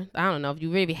whatever, I don't know, if you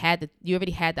already had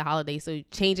the holiday, so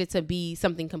change it to be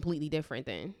something completely different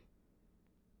then,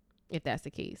 if that's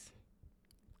the case.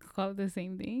 Call it the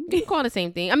same thing? You can call it the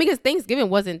same thing. I mean, because Thanksgiving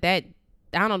wasn't that,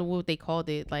 I don't know what they called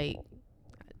it like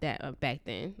that back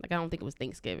then. Like, I don't think it was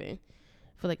Thanksgiving.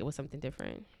 I feel like it was something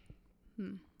different.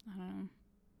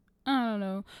 I don't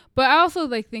know. But I also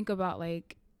like think about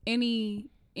like any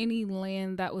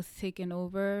land that was taken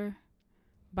over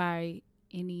by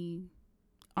any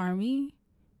army,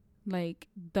 like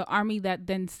the army that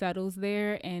then settles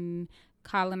there and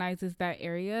colonizes that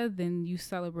area, then you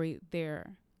celebrate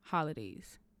their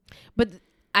holidays. But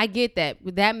I get that.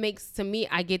 That makes, to me,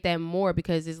 I get that more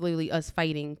because it's literally us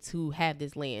fighting to have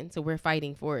this land. So we're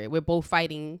fighting for it. We're both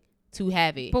fighting to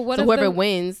have it. But so whoever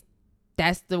wins,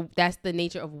 that's the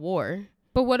nature of war.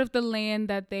 But what if the land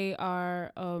that they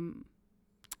are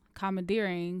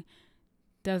commandeering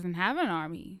doesn't have an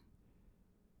army?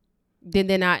 Then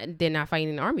they're not fighting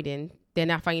an army. Then they're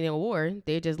not fighting a war.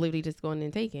 They're just literally just going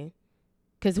and taking.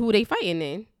 Because who are they fighting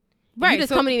then? Right. You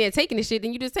just coming in there taking the shit,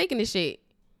 then you just taking the shit.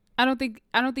 I don't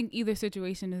think either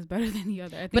situation is better than the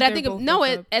other.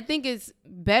 I think it's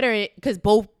better because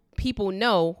both people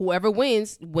know whoever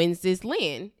wins this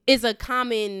land. It's a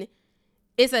thing.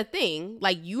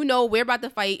 Like, we're about to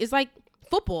fight. It's like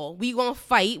football. We gonna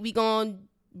fight. We gonna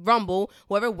rumble.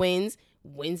 Whoever wins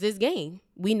this game.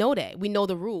 We know that. We know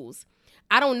the rules.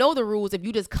 I don't know the rules if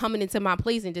you just coming into my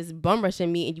place and just bum rushing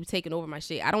me and you taking over my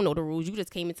shit. I don't know the rules. You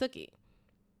just came and took it.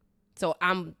 So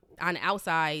I'm on the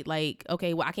outside like,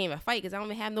 okay, well, I can't even fight because I don't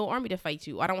even have no army to fight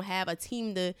you. I don't have a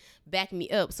team to back me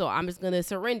up. So I'm just going to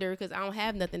surrender because I don't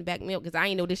have nothing to back me up because I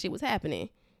ain't know this shit was happening.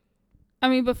 I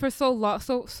mean, but for so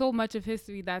much of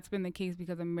history, that's been the case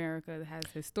because America has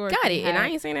historically got it, and I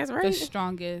ain't saying that's right. The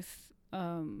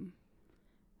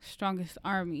strongest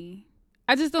army.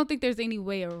 I just don't think there's any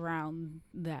way around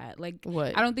that. Like,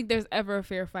 what? I don't think there's ever a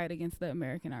fair fight against the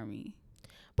American army.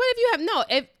 But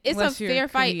if it's unless a fair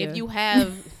fight, if you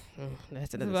have,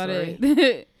 that's another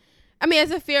story. I mean,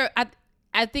 it's a fair.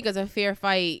 I think it's a fair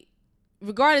fight,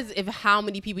 regardless of how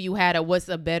many people you had or what's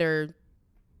a better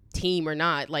team or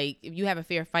not. Like, if you have a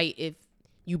fair fight, if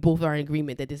you both are in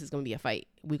agreement that this is going to be a fight,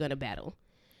 we're going to battle.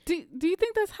 Do you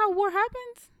think that's how war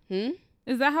happens?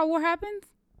 Is that how war happens?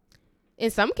 In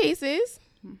some cases.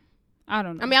 I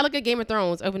don't know. I mean, I look at Game of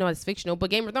Thrones, even though it's fictional, but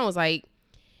Game of Thrones, like,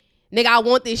 nigga, I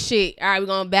want this shit. All right, we're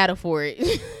going to battle for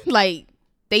it. Like,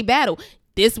 they battle.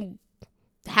 This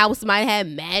house might have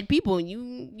mad people, and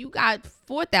you got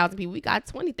 4,000 people. We got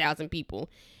 20,000 people.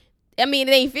 I mean,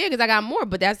 it ain't fair because I got more,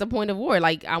 but that's the point of war.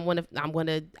 Like, I want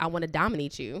to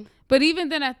dominate you. But even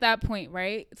then at that point,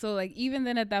 right? So, like, even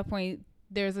then at that point,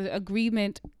 there's an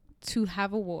agreement to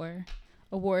have a war.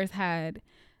 A war is had.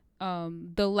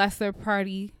 The lesser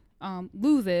party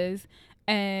loses,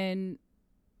 and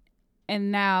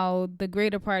now the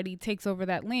greater party takes over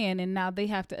that land, and now they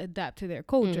have to adapt to their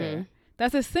culture. Mm-hmm.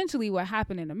 That's essentially what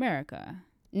happened in America.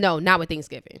 No, not with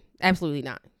Thanksgiving. Absolutely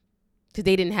not. Because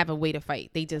they didn't have a way to fight.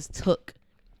 They just took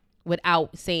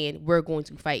without saying, we're going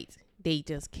to fight. They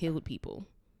just killed people.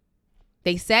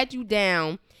 They sat you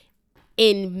down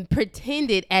and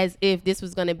pretended as if this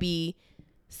was going to be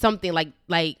something like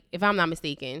if I'm not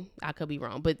mistaken, I could be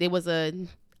wrong, but there was a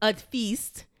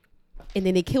feast, and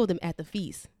then they killed him at the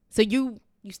feast. So you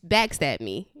backstabbed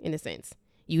me in a sense.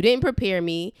 You didn't prepare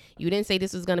me. You didn't say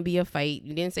this was gonna be a fight.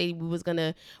 You didn't say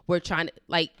we're trying to,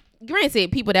 like,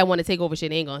 granted, people that want to take over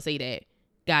shit ain't gonna say that.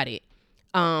 Got it.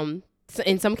 So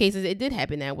in some cases it did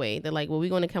happen that way. They're like, well, we're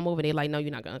gonna come over. They're like, no,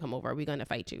 you're not gonna come over. We're gonna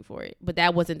fight you for it. But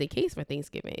that wasn't the case for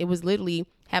Thanksgiving. It was literally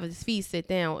have this feast, sit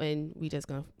down, and we just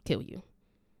gonna kill you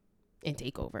and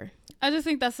take over. I just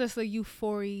think that's just a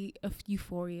euphoria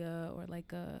or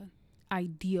like a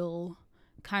ideal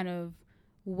kind of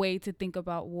way to think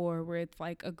about war, where it's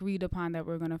like agreed upon that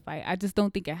we're gonna fight. I just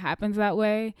don't think it happens that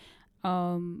way.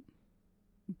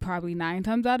 Probably 9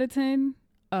 times out of 10.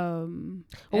 And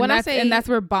that's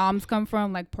where bombs come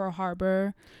from, like Pearl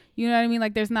Harbor. You know what I mean?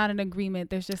 Like, there's not an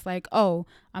agreement. There's just like, oh,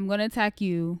 I'm gonna attack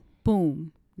you.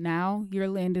 Boom. Now your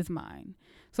land is mine.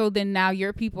 So then now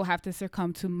your people have to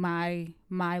succumb to my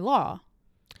law.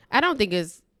 I don't think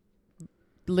it's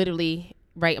literally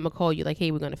right. I'm gonna call you like,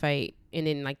 hey, we're gonna fight, and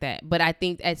then like that. But I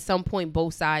think at some point,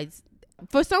 both sides,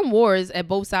 for some wars, at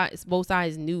both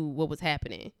sides knew what was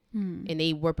happening, and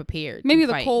they were prepared. Maybe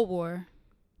the fight. Cold War.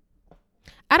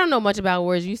 I don't know much about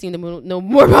wars. You seem to know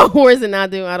more about wars than I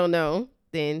do. I don't know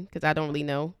then, because I don't really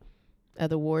know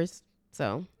other wars.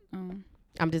 So.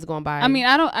 I'm just going by. I mean,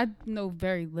 I know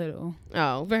very little.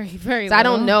 Oh. Very, very so little. I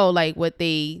don't know, like, I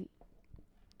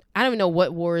don't even know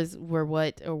what wars were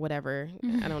what or whatever.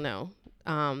 Mm-hmm. I don't know.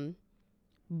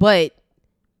 But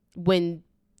when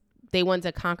they wanted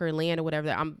to conquer land or whatever,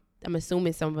 I'm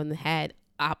assuming some of them had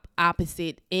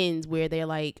opposite ends where they're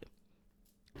like,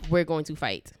 we're going to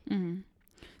fight. Mm-hmm.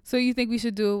 So you think we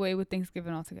should do away with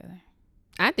Thanksgiving altogether?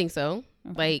 I think so.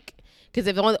 Okay. Like, because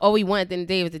if all we want at the end of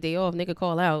the day was the day off, nigga,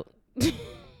 call out.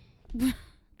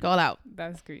 Call out.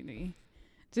 That's greedy.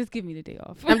 Just give me the day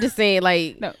off. I'm just saying,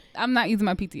 like, no, I'm not using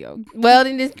my PTO. Well,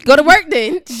 then just go to work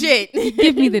then. Shit.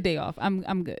 Give me the day off.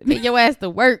 I'm good. Take your ass to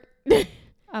work.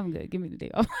 I'm good. Give me the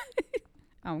day off.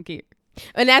 I don't care.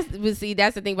 And that's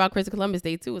the thing about Christopher Columbus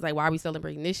Day too. Is like, why are we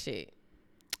celebrating this shit?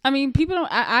 I mean, people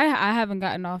don't. I haven't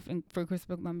gotten off for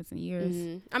Christopher Columbus in years.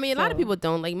 Mm-hmm. I mean, a lot of people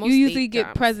don't. Like, most you usually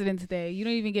get President's Day. You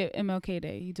don't even get MLK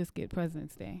Day. You just get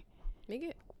President's Day. We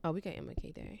get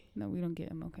MLK Day. No, we don't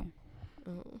get MLK.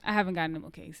 Oh. I haven't gotten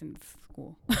MLK since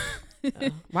school.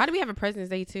 Why do we have a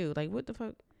President's Day too? Like, what the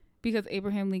fuck? Because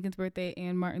Abraham Lincoln's birthday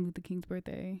and Martin Luther King's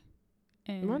birthday.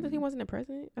 And Martin Luther King wasn't a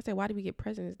president? I said, why do we get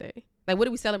President's Day? Like, what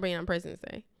do we celebrate on President's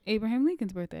Day? Abraham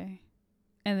Lincoln's birthday.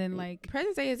 And then like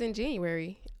President's Day is in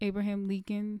January. Abraham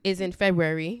Lincoln is in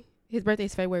February. His birthday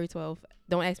is February 12th.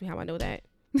 Don't ask me how I know that.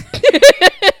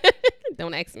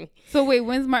 Don't ask me. So wait,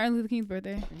 when's Martin Luther King's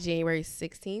birthday? January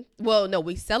 16th. Well, no,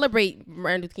 we celebrate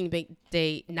Martin Luther King's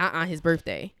Day not on his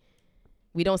birthday.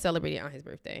 We don't celebrate it on his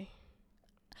birthday.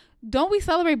 Don't we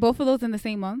celebrate both of those in the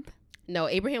same month? No,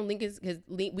 Abraham Lincoln's, because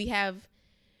we have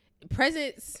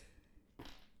presidents.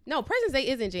 No, President's Day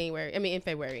is in January. I mean, in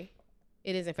February.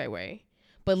 It is in February.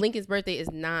 But Lincoln's birthday is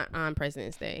not on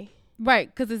President's Day.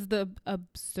 Right, because it's the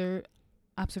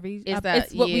observation.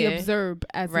 It's what we observe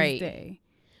as right. his day,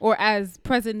 or as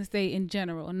President's Day in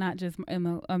general, not just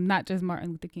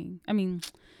Martin Luther King. I mean,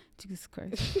 Jesus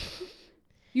Christ.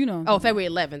 You know. Oh, February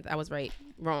 11th. I was right.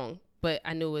 Wrong. But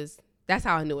I knew it was. That's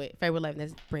how I knew it. February 11th.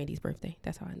 That's Brandy's birthday.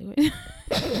 That's how I knew it.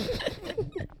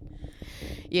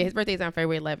 Yeah, his birthday is on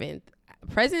February 11th.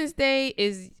 President's Day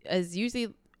is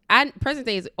usually. President's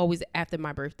Day is always after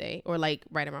my birthday or like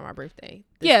right around my birthday.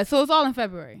 Yeah, so it's all in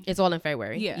February. It's all in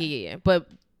February. Yeah. Yeah. But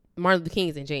Martin Luther King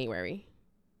is in January.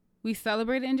 We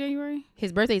celebrate it in January?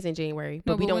 His birthday is in January,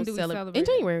 but we don't celebrate in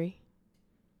January.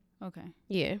 Okay.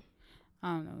 Yeah.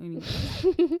 I don't know.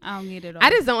 Anyway. I don't get it all. I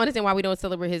just don't understand why we don't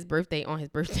celebrate his birthday on his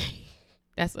birthday.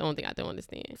 That's the only thing I don't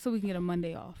understand. So we can get a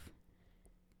Monday off.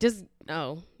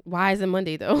 Why is it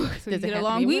Monday though? So you get a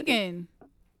long weekend.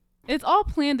 It's all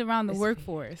planned around the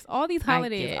workforce. All these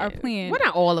holidays are planned. Well,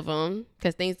 not all of them,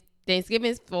 because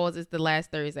Thanksgiving falls is the last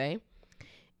Thursday,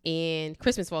 and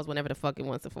Christmas falls whenever the fuck it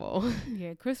wants to fall.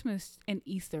 Yeah, Christmas and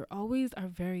Easter always are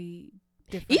very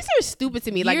different. Easter is stupid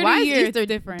to me. Like, why is Easter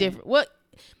different? What?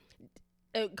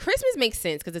 Christmas makes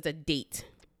sense because it's a date.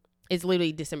 It's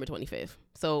literally December 25th,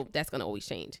 so that's gonna always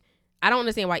change. I don't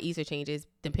understand why Easter changes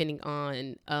depending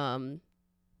on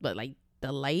but like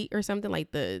the light or something,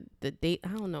 like the date. I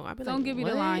don't know. Don't give me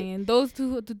the lying. Those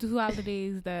two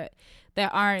holidays that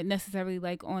aren't necessarily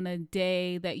like on a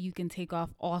day that you can take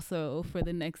off also for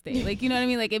the next day. Like, you know what I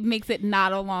mean? Like, it makes it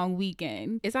not a long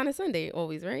weekend. It's on a Sunday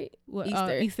always, right? Well,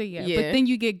 Easter, yeah. But then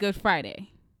you get Good Friday.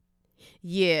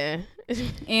 Yeah.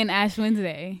 And Ash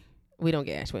Wednesday. We don't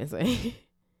get Ash Wednesday.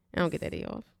 I don't get that day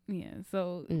off. Yeah.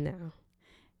 So no.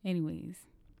 Anyways.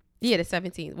 Yeah, the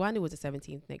 17th. Well, I knew it was the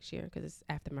 17th next year because it's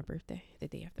after my birthday. The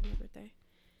day after my birthday.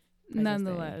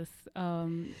 Nonetheless,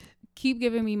 keep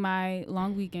giving me my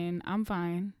long weekend. I'm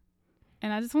fine.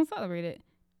 And I just won't celebrate it.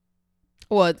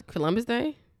 What, Columbus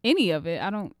Day? Any of it.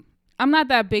 I'm not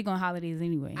that big on holidays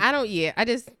anyway.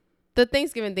 The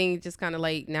Thanksgiving thing just kind of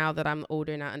like, now that I'm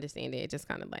older and I understand it, just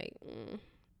kind of like,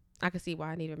 I could see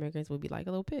why Native Americans would be like a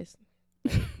little pissed.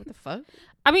 Like, what the fuck?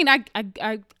 I mean, I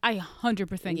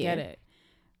 100% get it.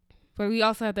 But we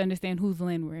also have to understand whose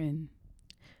land we're in.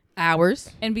 Ours.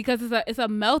 And because it's a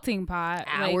melting pot.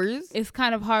 Ours. Like, it's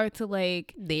kind of hard to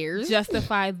like theirs.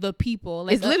 Justify the people.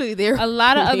 Like, it's literally there. A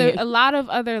lot of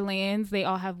other lands, they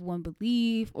all have one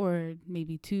belief or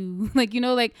maybe two. Like, you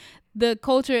know, like the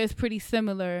culture is pretty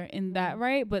similar in that,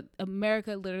 right? But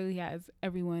America literally has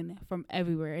everyone from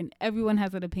everywhere, and everyone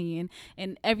has an opinion,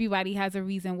 and everybody has a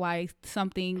reason why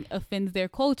something offends their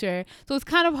culture. So it's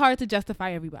kind of hard to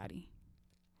justify everybody.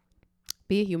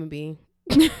 Be a human being.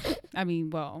 I mean,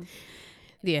 well.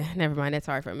 Yeah, never mind. That's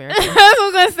hard for America. That's what I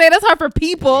was going to say. That's hard for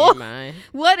people. Never mind.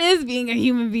 What is being a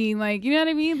human being? Like, you know what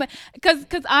I mean? Like, because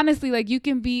honestly, like, you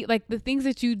can be, like, the things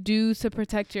that you do to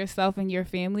protect yourself and your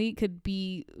family could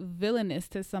be villainous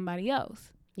to somebody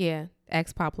else. Yeah.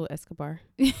 Ex Pablo Escobar.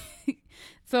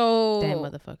 So. That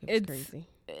motherfucker is crazy.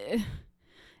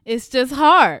 It's just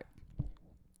hard.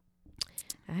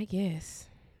 I guess.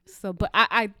 So, but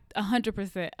I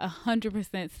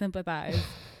 100%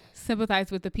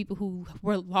 sympathize with the people who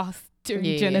were lost during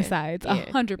genocides.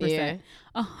 100%.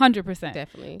 100%.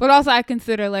 Definitely. But also I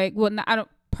consider like, well, I don't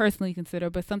personally consider,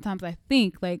 but sometimes I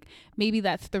think like maybe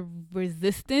that's the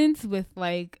resistance with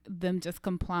like them just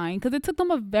complying, because it took them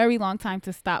a very long time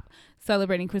to stop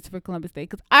celebrating Christopher Columbus Day.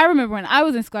 Because I remember when I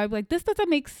was in school, I'd be like, this doesn't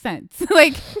make sense.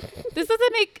 Like, this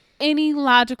doesn't make any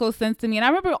logical sense to me. And I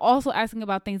remember also asking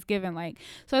about Thanksgiving, like,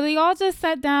 so they all just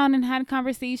sat down and had a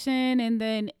conversation and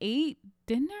then ate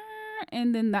dinner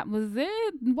and then that was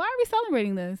it. Why are we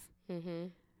celebrating this? Mm-hmm.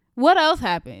 What else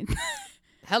happened?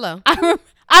 Hello.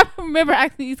 I remember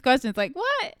asking these questions like,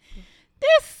 what?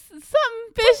 There's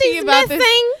something fishy about this.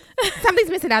 Something's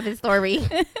missing out of this story.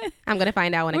 I'm going to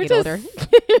find out when I get older.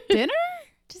 Dinner?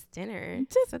 Just dinner.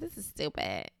 So this is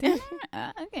stupid. Dinner?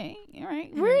 Okay. All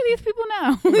right. Where are these people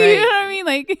now? Right. You know what I mean?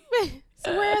 Like,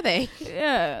 so where are they?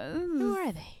 Yeah. Who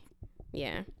are they?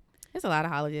 Yeah. There's a lot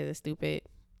of holidays that are stupid.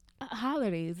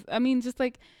 Holidays. I mean, just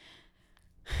like,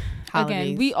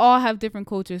 holidays. Again, we all have different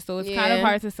cultures, so it's kind of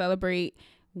hard to celebrate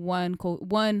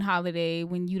one holiday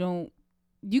when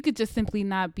you could just simply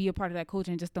not be a part of that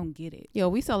culture and just don't get it. Yo,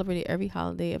 we celebrated every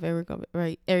holiday of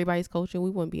everybody's culture. We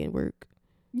wouldn't be in work.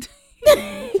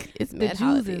 It's mad the Jews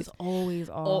holidays. is always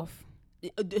off.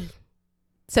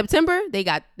 September, they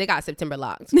got September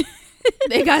locked.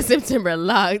 They got September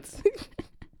locked.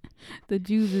 The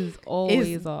Jews is always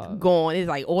It's off. gone. It's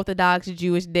like Orthodox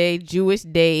Jewish Day,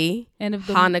 And if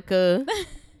the Hanukkah,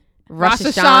 Rosh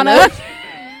Rosh Hashanah.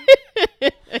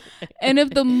 And if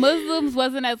the Muslims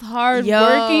wasn't as hard Yo.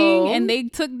 working and they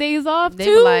took days off They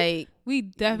too, were like, we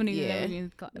definitely Yeah, never be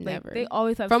in like never. they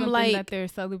always have From, something like- that they're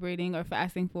celebrating or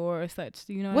fasting for or such.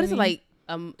 You know what I is it mean? like?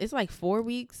 It's like 4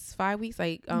 weeks, 5 weeks.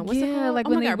 Like, what's it called? like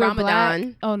Oh when my they God, were Ramadan.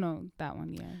 black. Oh no, that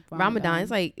one, yeah. Ramadan.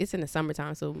 It's like it's in the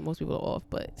summertime, so most people are off.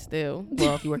 But still,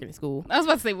 well, if you work in school, I was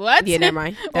about to say what? yeah, never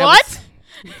mind. What?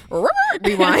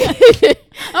 Rewind.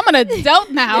 I'm an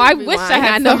adult now. I wish I Rewind. I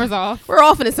had know. summers off. We're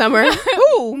off in the summer.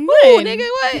 Ooh, When? nigga,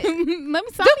 what? Let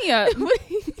me sign me up.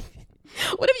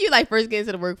 What if you like first get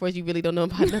into the workforce, you really don't know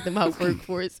about nothing about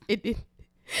workforce, and then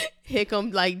here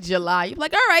come like July, you're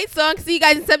like, all right, so I can see you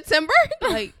guys in September.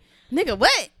 Like, nigga,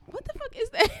 what the fuck is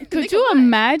that? Could Nigga, you what?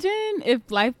 imagine if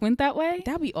life went that way?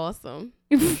 That'd be awesome.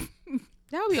 That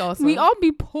would be awesome. We all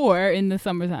be poor in the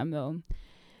summertime though,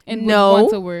 and would no, want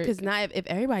to work. because not if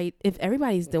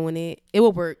everybody's doing it, it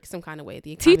will work some kind of way.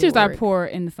 The economy Teachers will are work. poor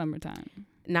in the summertime.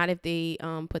 Not if they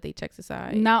put their checks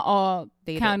aside. Not all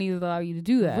They counties allow you to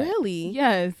do that. Really?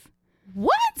 Yes.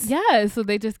 What? Yes. So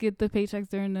they just get the paychecks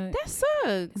during the. That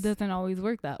sucks. It doesn't always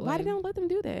work that way. Why they don't let them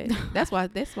do that? That's why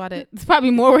that. It's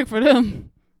probably more work for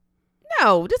them.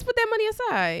 No, just put that money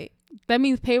aside. That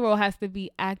means payroll has to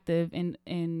be active and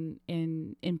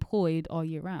employed all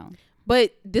year round.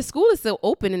 But the school is still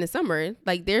open in the summer.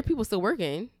 Like, there are people still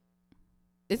working.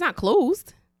 It's not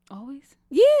closed. Always.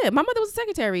 Yeah, my mother was a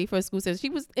secretary for a school system. She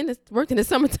was worked in the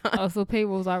summertime. Oh, so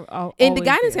payrolls are And the always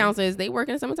guidance there. counselors, they work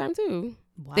in the summertime too.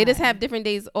 Why? They just have different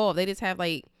days off. They just have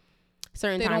like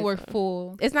certain They times. don't work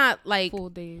full It's not like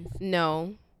days.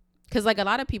 no, because like a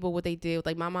lot of people, what they did,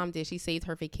 like my mom did, she saved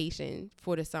her vacation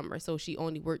for the summer, so she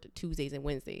only worked Tuesdays and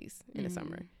Wednesdays in the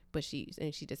summer. But she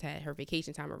just had her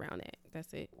vacation time around that.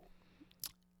 That's it.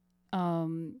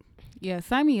 Yeah,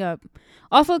 sign me up.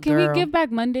 Also, can Girl. we give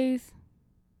back Mondays?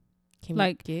 Can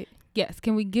Like, we get? Yes,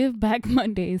 can we give back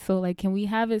Mondays? So like, can we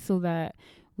have it so that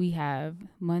we have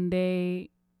Monday,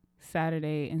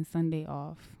 Saturday, and Sunday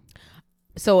off?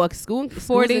 So a school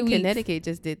 4 day in weeks. Connecticut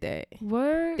just did that.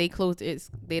 Word. They closed it.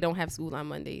 They don't have school on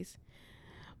Mondays,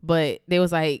 but they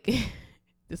was like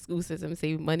the school system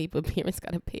save money, but parents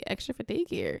gotta pay extra for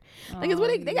daycare. Like, it's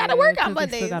what they gotta work on 'cause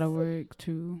they Mondays. still gotta work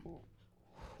too.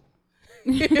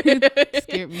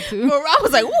 Scared me too. But I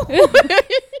was like,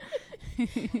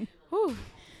 woo.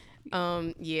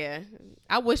 Yeah,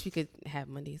 I wish we could have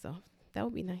Mondays off. That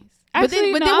would be nice.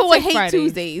 Actually, but no, then I'll we would take hate Fridays.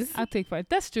 Tuesdays. I'll take Friday.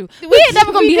 That's true. We ain't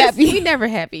never gonna be happy. We never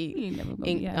happy. We ain't never gonna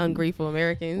be happy. Ungrateful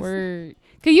Americans. Word.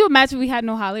 Can you imagine we had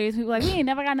no holidays? People like, we ain't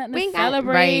never got nothing We to ain't got-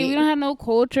 celebrate. right. We don't have no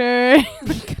culture.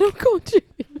 No culture.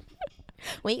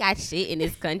 We ain't got shit in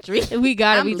this country. We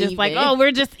gotta I'm be just like, leaving. oh,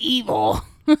 we're just evil.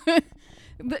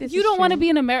 This You is don't want to true. be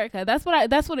in America. That's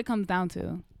what it comes down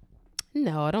to.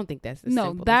 No, I don't think that's as No,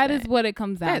 simple that as is what it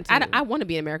comes down That- to. I want to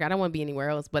be in America. I don't want to be anywhere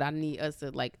else, but I need us to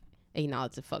like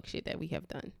acknowledge the fuck shit that we have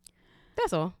done.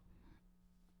 That's all.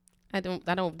 I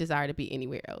don't desire to be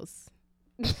anywhere else.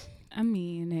 I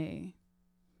mean, hey,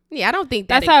 Yeah, I don't think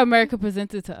that. that's how America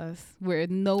presented to us. Where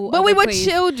no, But we other were place-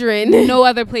 children. No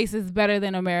other place is better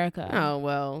than America. Oh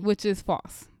well, Which is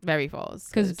false. very false.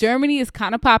 Because Germany is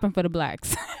kind of popping for the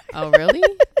blacks. Oh really?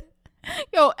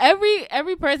 Yo,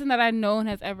 every person that I've known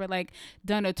has ever like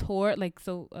done a tour, like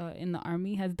in the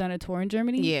army has done a tour in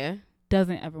Germany. Yeah.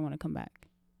 Doesn't ever want to come back,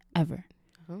 ever.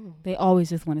 Oh, They always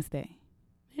just want to stay.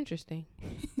 interesting.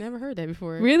 Never heard that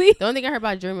before. Really? The only thing I heard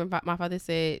about German, my father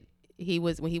said when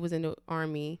he was in the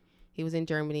army, he was in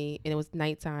Germany and it was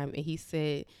nighttime, and he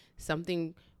said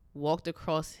something walked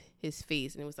across his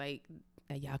face, and it was like,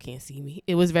 y'all can't see me.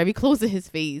 It was very close to his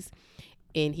face,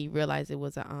 and he realized it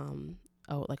was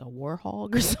like a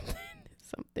warhog or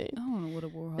something. I don't know what a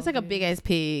warhog It's like a is. big ass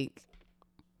pig,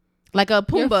 like a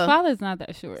Your Pumbaa. father's not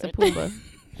that short. It's a Pumbaa.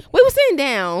 We were sitting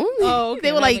down. Oh, okay,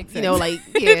 They were that like, makes you know, sense.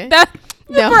 like, yeah.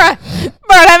 No. Bruh,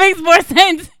 that makes more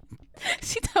sense.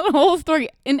 She told the whole story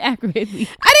inaccurately.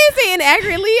 I didn't say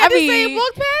inaccurately. I just say mean, it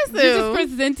walked past You're him. just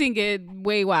presenting it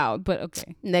way wild, but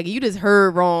okay. Nigga, you just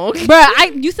heard wrong.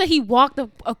 Bruh, you said he walked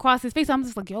across his face. I'm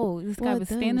just like, yo, this guy Well,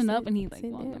 was it standing does. up and he like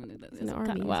It's walked in up and It's in the army.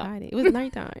 kinda He was wild. hiding. It was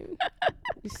nighttime.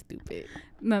 You stupid.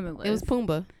 Nonetheless, It was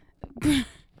Pumbaa.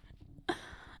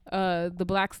 the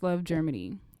blacks love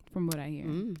Germany, from what I hear.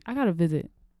 Mm. I gotta visit.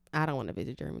 I don't want to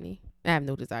visit Germany. I have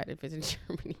no desire to visit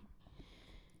Germany.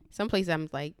 Some place I'm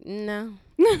like, no,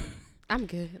 I'm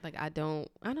good. Like I don't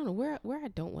know where I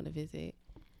don't want to visit.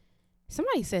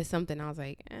 Somebody said something. I was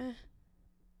like,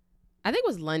 I think it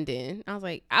was London. I was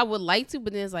like, I would like to,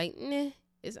 but then it's like, nah.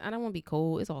 I don't want to be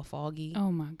cold. It's all foggy.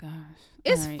 Oh my gosh.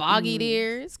 It's foggy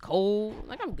there. It's cold.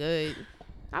 Like I'm good.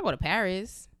 I'll go to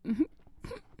Paris.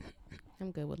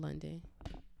 I'm good with London.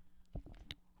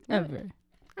 Ever.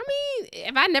 I mean,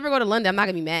 if I never go to London, I'm not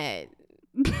gonna be mad.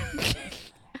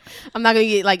 I'm not gonna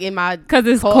get like in my because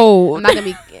it's cold. I'm not gonna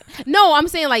be. No, I'm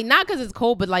saying like not because it's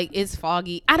cold, but like it's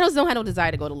foggy. I just don't have no desire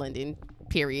to go to London.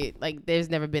 Period. Like there's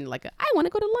never been like I want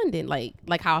to go to London. Like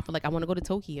how I feel like I want to go to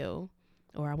Tokyo,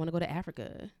 or I want to go to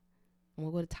Africa. I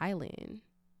want to go to Thailand,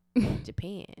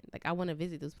 Japan. Like I want to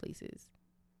visit those places.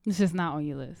 It's just not on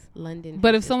your list. London.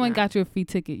 But if someone got you a free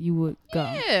ticket, you would go.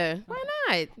 Yeah, why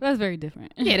not? That's very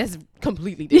different. Yeah, that's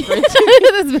completely different.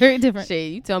 That's very different.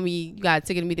 Shit, you tell me you got a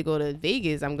ticket to me to go to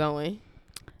Vegas, I'm going.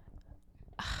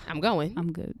 I'm going.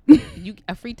 I'm good. You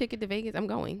a free ticket to Vegas? I'm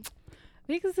going.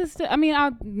 Vegas is still, I mean,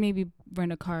 I'll maybe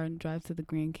rent a car and drive to the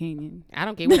Grand Canyon. I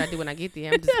don't care what I do when I get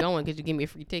there. I'm just going because you give me a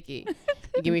free ticket.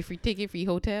 You give me a free ticket, free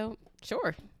hotel?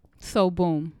 Sure. So,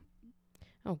 boom.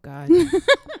 Oh, God.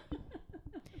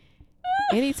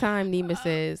 Anytime Neema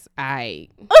says, I.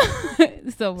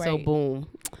 So, right. So, boom.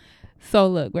 So,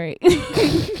 look, right.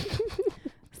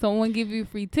 Someone give you a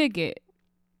free ticket.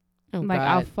 Oh, like, God.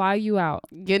 I'll fly you out.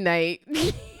 Good night.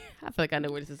 I feel like I know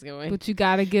where this is going. But you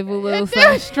got to give a little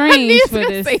something strange for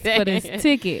this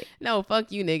ticket. No,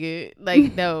 fuck you, nigga.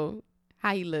 Like, no.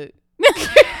 How you look?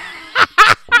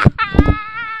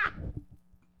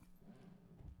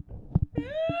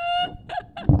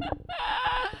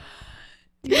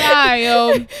 Yeah,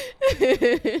 yo.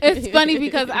 It's funny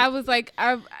because I was like,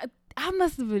 I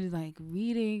must have been like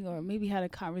reading or maybe had a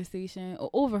conversation or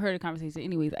overheard a conversation.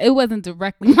 Anyways, it wasn't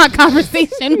directly my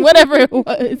conversation, whatever it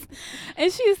was.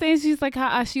 And she was saying, she's like,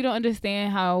 how she don't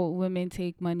understand how women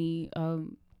take money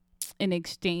in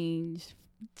exchange.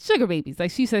 Sugar babies. Like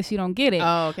she says she don't get it.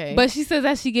 Oh, okay. But she says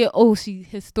as she get old, she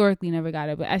historically never got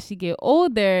it. But as she get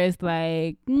older, it's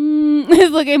like,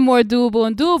 it's looking more doable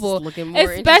and doable. It's looking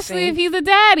more especially if he's a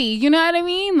daddy. You know what I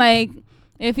mean? Like,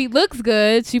 if he looks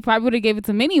good, she probably would have gave it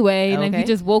to him anyway. And then he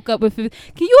just woke up with it.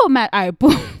 Can you imagine? All right,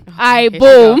 boom. All right,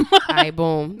 boom. All right,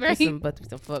 boom. Right? Some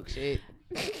fuck shit.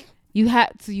 You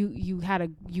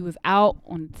was out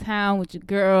on the town with your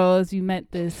girls. You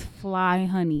met this fly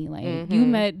honey. Like you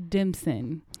met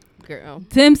Dimson. Girl.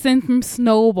 Dimson from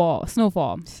Snowfall.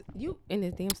 You in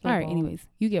this damn Snowfall. All right, anyways,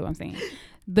 you get what I'm saying.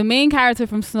 The main character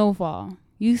from Snowfall.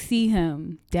 You see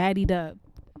him, daddied up,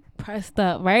 pressed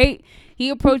up, right? He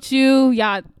approached you,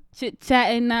 y'all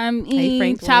chit-chatting,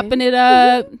 chopping it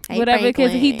up, hey, whatever,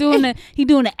 because he doing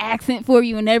the accent for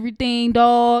you and everything,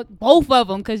 dog. Both of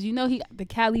them, because you know he got the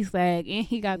Cali swag and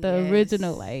he got the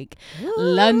original like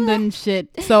London shit.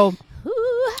 So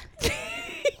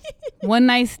one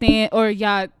night stand, or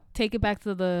y'all take it back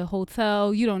to the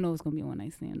hotel. You don't know it's gonna be a one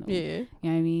night stand though. Yeah, you know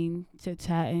what I mean?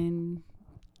 Chit-chatting.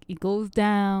 It goes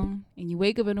down, and you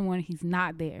wake up in the morning. He's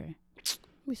not there.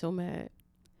 We so mad.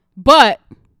 But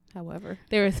however,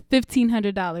 there is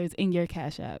 $1,500 in your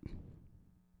Cash App.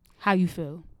 How you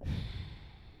feel?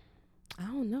 I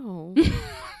don't know.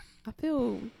 I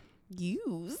feel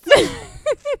used.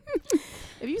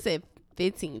 If you said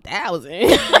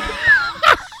 15,000,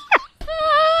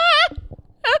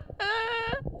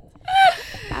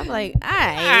 I'm like, all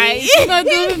right. You gonna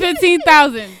do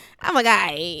 15,000? I'm like, all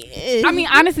right. I mean,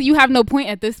 honestly, you have no point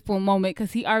at this moment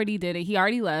because he already did it. He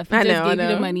already left. He just gave you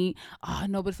the money. Oh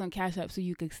no, but it's on Cash App, so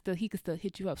he could still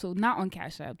hit you up. So not on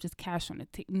Cash App, just cash on the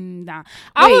nah.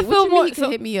 I would feel more. So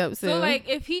hit me up. So like,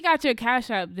 if he got your Cash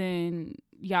App, then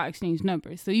y'all exchange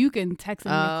numbers, so you can text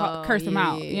him and curse him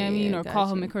out. You know what I mean, or call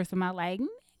him and curse him out like.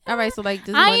 All right, so like,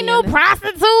 I ain't no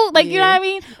prostitute. Like, you know what I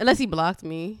mean? Unless he blocked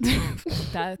me.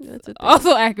 That's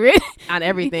also accurate. On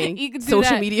everything. You can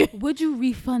social media. Would you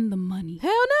refund the money?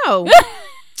 Hell no.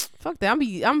 Fuck that. I'm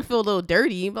gonna feel a little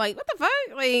dirty. Like, what the fuck?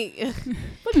 Like,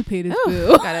 let me pay this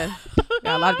bill. Got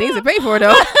a lot of things to pay for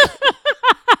though.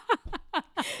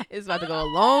 It's about to go a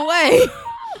long way.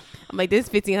 I'm like, this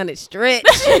 $1,500 stretch.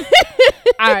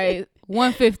 All right,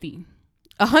 $150.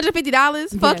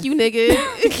 $150? Fuck you,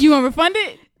 nigga. You want to refund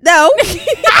it? No.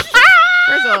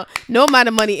 First of all, no amount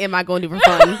of money am I going to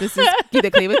refund. This is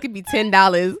either clear. It could be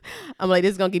 $10. I'm like,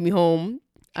 this is gonna get me home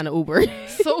on an Uber.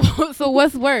 So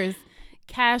what's worse,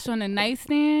 cash on a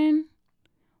nightstand,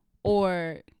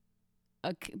 or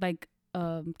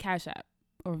Cash App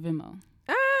or Venmo?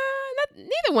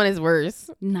 Neither one is worse.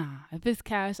 Nah, if it's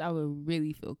cash, I would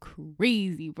really feel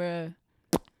crazy, bruh.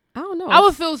 I don't know. I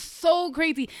would feel so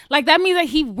crazy. Like, that means that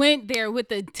he went there with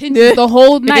the intention the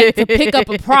whole night to pick up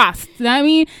a prost. You know what I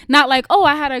mean? Not like, oh,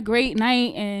 I had a great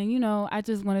night and, you know, I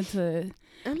just wanted to...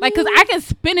 like, because I can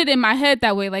spin it in my head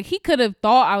that way. Like, he could have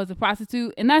thought I was a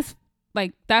prostitute, and that's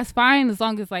fine as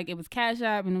long as, like, it was Cash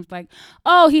App and it was like,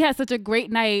 oh, he had such a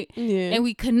great night and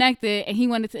we connected and he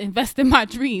wanted to invest in my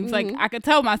dreams. Like, I could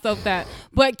tell myself that.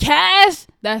 But cash,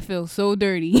 that feels so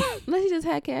dirty. Unless he just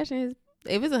had cash in his...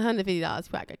 If it's $150, he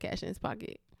probably got cash in his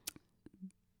pocket.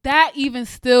 That even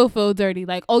still feels dirty.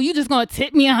 Like, oh, you just gonna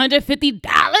tip me $150?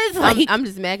 Like, I'm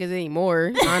just mad because it ain't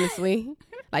more, honestly.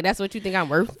 Like, that's what you think I'm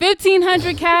worth?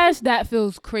 $1,500 cash, that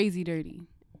feels crazy dirty.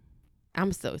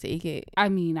 I'm still take it. I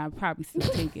mean, I'd probably still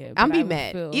take it. I'm be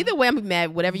mad. Either way, I'm be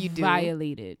mad. Whatever you do,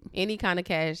 violated. Any kind of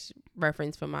cash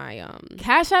reference for my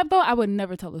Cash App though, I would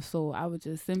never tell a soul. I would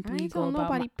just simply go about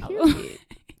nobody. My Period.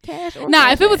 Cash or nah,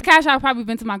 cash if it was Cash App, I'd probably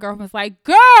been to my girlfriend's like,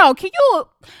 girl, can you know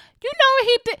what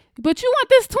he did? But you want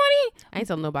this 20? I ain't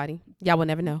telling nobody. Y'all will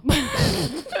never know.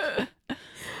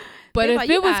 But if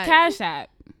it was Cash App,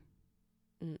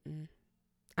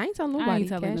 I ain't telling nobody. I ain't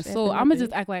telling a soul. I'm gonna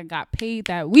just act like I got paid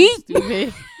that week.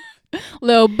 Stupid.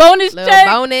 Little bonus check.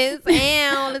 Bonus.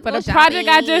 Let's for the project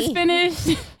I just finished.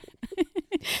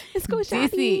 Let's go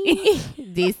shopping.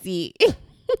 Dissy.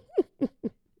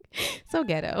 So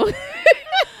ghetto.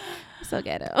 So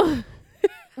ghetto.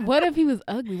 What if he was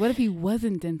ugly? What if he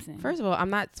wasn't Dimson? First of all, I'm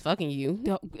not fucking you.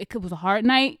 It was a hard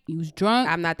night. You was drunk.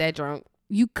 I'm not that drunk.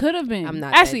 You could have been. I'm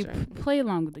not actually that drunk. Play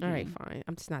along with the game. All right, fine.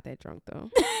 I'm just not that drunk though.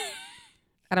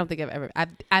 I don't think I've ever.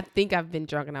 I think I've been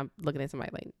drunk and I'm looking at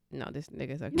somebody like, no, this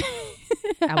nigga's okay.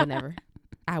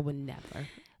 I would never.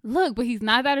 Look, but he's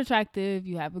not that attractive.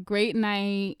 You have a great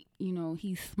night. You know,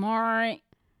 he's smart.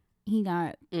 He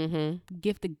got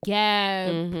gift of gab,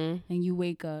 and you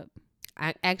wake up.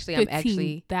 I'm actually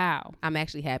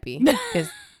happy because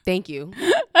thank you.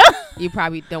 You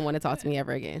probably don't want to talk to me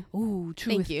ever again. Ooh,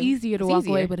 true. It's easier to walk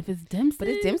away, but if it's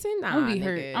Dimson, nah, I'm gonna be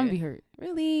hurt. I'm gonna be hurt.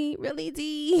 Really,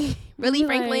 D, really,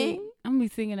 Franklin. Like, I'm gonna be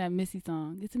singing that Missy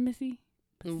song. Is it Missy?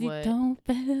 What? Don't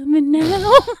fail me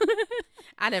now.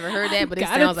 I never heard that, but it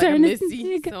sounds like a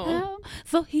Missy song.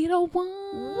 So he don't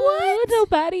want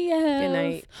nobody else. Good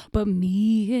night. But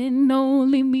me and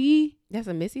only me. That's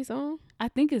a Missy song? I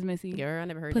think it's Missy. Girl, I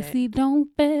never heard that. Pussy don't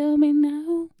fail me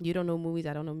now. You don't know movies,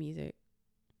 I don't know music.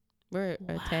 We're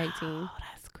a tag team. Oh,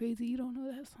 that's crazy. You don't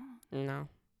know that song? No.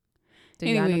 Do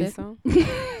y'all know that song?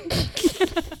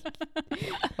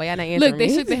 Why y'all not answering Look, me?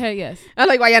 they shook their head yes. I'm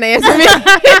like, why y'all not answering me?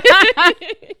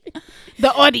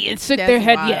 The audience shook their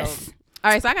head yes.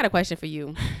 All right, so I got a question for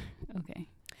you. Okay.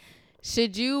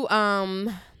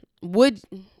 Would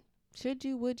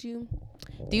you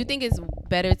do you think it's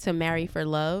better to marry for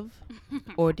love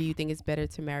or do you think it's better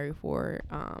to marry for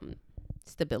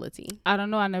stability? I don't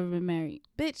know. I've never been married.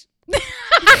 Bitch.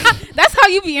 That's how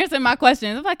you be answering my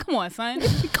questions. I'm like, come on, son.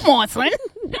 Come on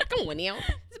now.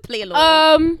 Just play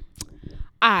along.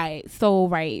 Alright, so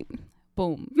right.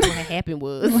 Boom. What happened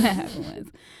was.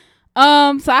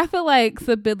 So I feel like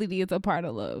stability is a part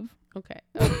of love. Okay.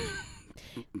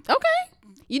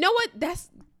 You know what? That's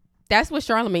what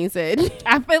Charlamagne said.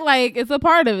 I feel like it's a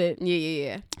part of it.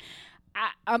 Yeah.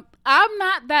 I'm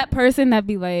not that person that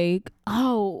be like,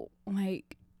 oh,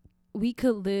 like we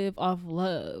could live off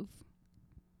love.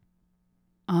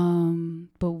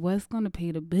 But what's gonna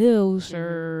pay the bills?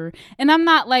 Sure. And I'm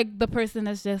not like the person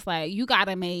that's just like, you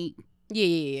gotta make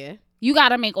you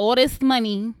gotta make all this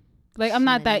money. Like I'm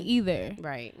not that either.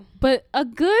 Right. But a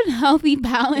good healthy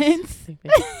balance.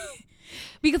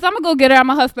 Because I'm a go getter, I'm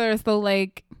a hustler. So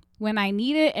like when I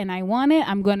need it and I want it,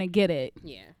 I'm gonna get it.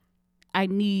 Yeah. I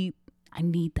need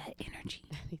that energy.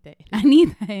 I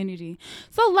need that energy.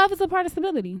 So love is a part of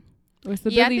stability. Or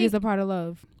stability is a part of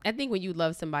love. I think when you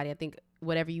love somebody, I think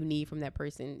whatever you need from that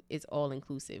person is all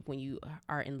inclusive when you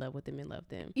are in love with them and love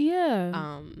them.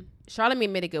 Yeah. Charlamagne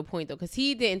made a good point though, because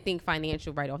he didn't think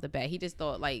financial right off the bat. He just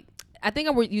thought like, I think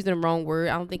I'm using the wrong word.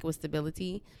 I don't think it was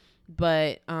stability,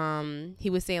 but he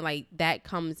was saying like that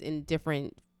comes in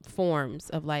different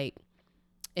forms of like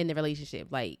in the relationship.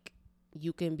 Like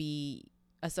you can be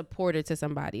a supporter to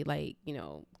somebody, like, you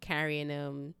know, carrying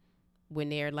them when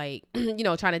they're like, you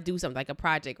know, trying to do something like a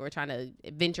project or trying to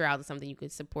venture out to something, you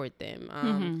could support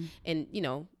them. And, you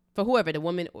know, for whoever, the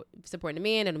woman supporting the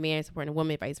man and the man supporting the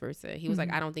woman, vice versa. He was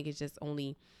like, I don't think it's just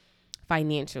only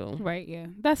financial. Right. Yeah.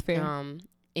 That's fair. And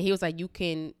he was like, you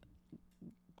can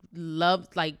love,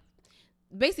 like,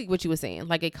 basically what you were saying,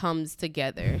 like it comes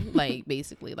together. Like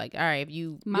basically like, all right, if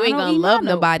you ain't gonna love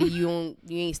nobody you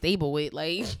ain't stable with,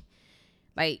 like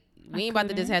we ain't about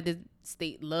to just have this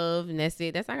state love and that's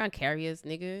it. That's not gonna carry us,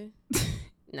 nigga.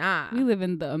 Nah. We live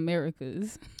in the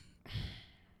Americas.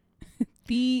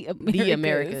 The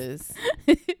Americas.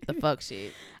 The fuck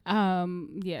shit.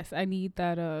 Yes, I need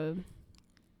that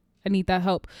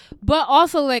help. But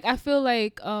also, like, I feel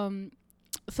like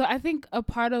so I think a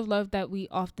part of love that we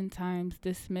oftentimes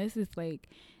dismiss is like,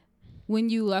 when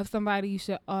you love somebody, you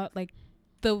should like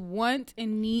the want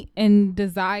and need and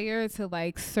desire to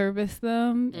like service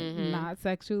them, not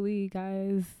sexually,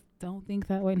 guys. Don't think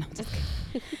that way. No, just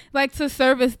like to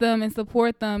service them and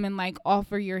support them and like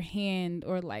offer your hand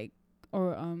or like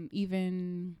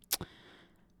even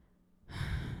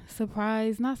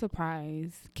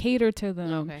cater to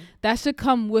them. Okay. That should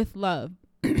come with love.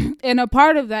 And a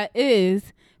part of that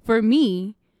is, for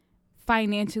me,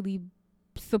 financially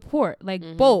support, like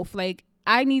both. Like,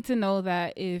 I need to know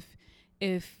that if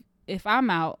I'm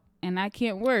out and I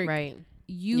can't work, right,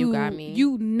 you got me.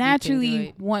 You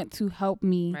naturally want to help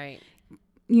me, right?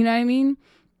 You know what I mean?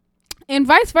 And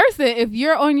vice versa. If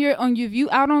you're on your if you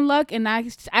out on luck, and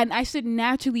I should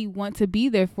naturally want to be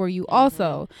there for you.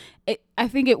 Also, I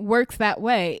think it works that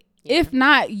way. Yeah. If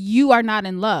not, you are not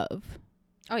in love.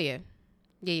 Oh yeah.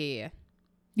 You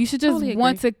should just totally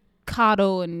want to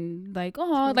coddle and like,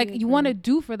 oh, totally you want to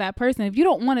do for that person. If you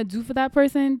don't want to do for that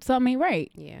person, something ain't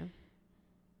right. Yeah.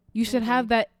 You should have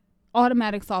that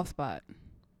automatic soft spot.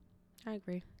 I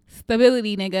agree.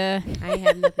 Stability, nigga. I ain't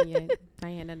had nothing yet. I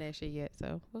ain't had none of that shit yet,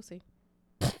 so we'll see.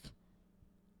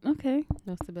 Okay.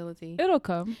 No stability. It'll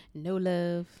come. No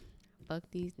love. Fuck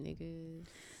these niggas.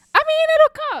 I mean,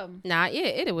 it'll come. Nah, yeah,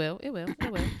 it will. It will.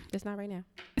 Just not right now.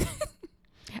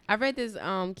 I read this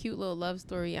cute little love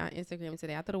story on Instagram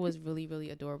today. I thought it was really,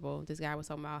 really adorable. This guy was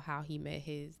talking about how he met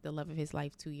the love of his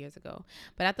life 2 years ago.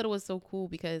 But I thought it was so cool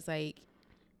because like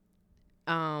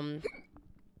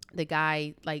the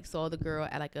guy like saw the girl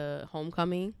at like a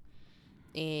homecoming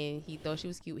and he thought she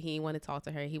was cute. He didn't want to talk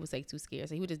to her. He was like too scared.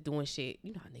 So he was just doing shit.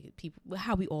 You know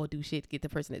how we all do shit to get the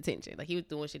person's attention. Like he was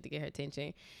doing shit to get her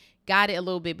attention. Got it a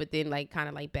little bit, but then like kind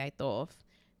of like backed off.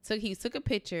 He took a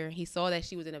picture. He saw that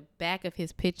she was in the back of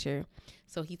his picture.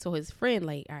 So he told his friend,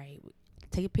 like, all right,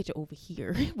 take a picture over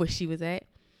here where she was at.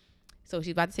 So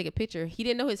she's about to take a picture. He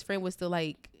didn't know his friend was still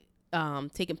like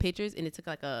taking pictures, and it took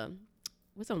like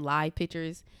some live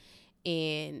pictures.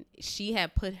 And she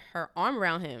had put her arm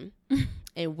around him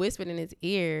and whispered in his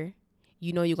ear,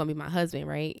 you know you're going to be my husband,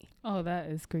 right? Oh, that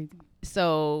is crazy.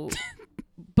 So,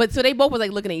 so they both was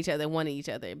like looking at each other, wanting each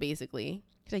other, basically.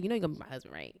 She's like, you know you're going to be my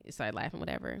husband, right? They started laughing,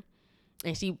 whatever.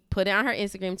 And she put it on her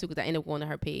Instagram too, because I ended up going to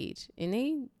her page.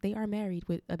 And they are married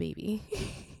with a baby.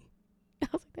 I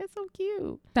was like, that's so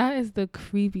cute. That is the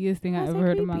creepiest thing I ever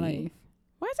heard in my life.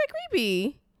 Why is that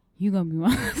creepy? You gonna be my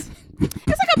husband. It's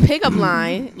like a pickup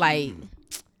line. Like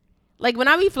when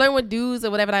I be flirting with dudes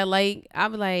or whatever I like, I'll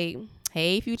be like,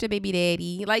 hey, future baby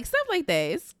daddy. Like stuff like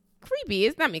that. It's creepy.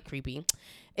 It's not creepy.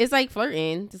 It's like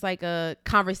flirting. It's like a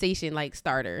conversation like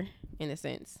starter in a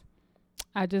sense.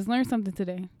 I just learned something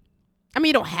today. I mean,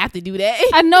 you don't have to do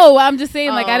that. I know. I'm just saying,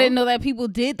 like, I didn't know that people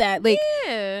did that. Like,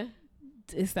 yeah.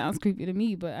 It sounds creepy to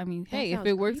me, but I mean, hey, if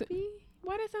it works. Creepy?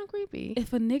 Why that sound creepy?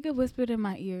 If a nigga whispered in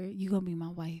my ear, you gonna be my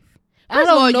wife. First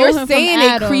of all, you're saying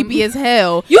it creepy as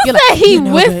hell. You said like, he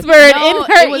whispered in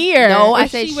her ear. No, I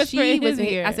said she whispered in his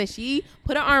ear. I said she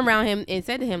put her arm around him and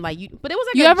said to him like, "You." But it was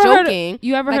like you ever joking.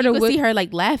 You ever heard you of? You could see her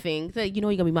like laughing. Said, "You know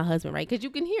you're gonna be my husband, right?" Because you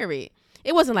can hear it.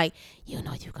 It wasn't like, "You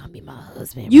know you're gonna be my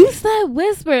husband." You right? said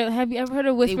whisper. Have you ever heard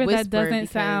a whisper that doesn't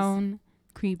sound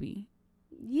creepy?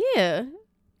 Yeah.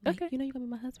 Okay. Like, you know you're gonna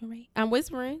be my husband, right? I'm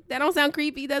whispering. That don't sound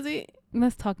creepy, does it?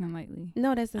 Let's talking lightly.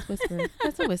 No, that's just whispering.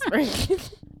 That's a whisper.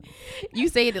 You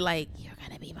say it like, you're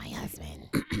gonna be my husband.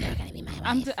 You're gonna be my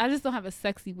wife. I just don't have a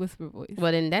sexy whisper voice.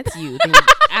 Well, then that's you. Then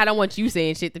I don't want you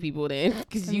saying shit to people then,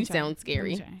 because you sound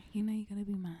scary. You know you're gonna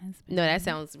be my husband. No, that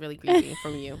sounds really creepy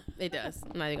from you. It does.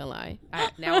 I'm not even gonna lie. I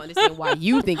now understand why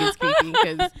you think it's creepy,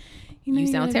 because you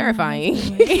sound terrifying.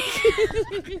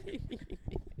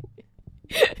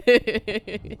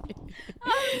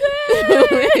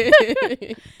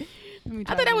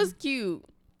 I thought that was cute.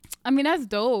 I mean, that's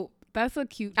dope. That's a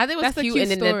cute. I think it was cute, and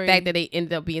then story. the fact that they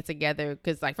ended up being together,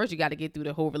 because like first you got to get through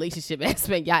the whole relationship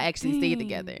aspect. Y'all actually stayed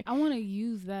together. I want to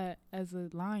use that as a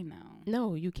line now.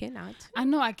 No, you cannot. I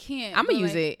know I can't. I'm gonna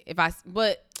use it if I.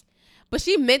 But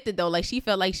she meant it though. Like she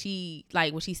felt like she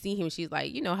like when she seen him, she's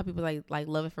like, you know how people like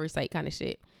love at first sight kind of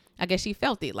shit. I guess she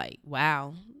felt it like,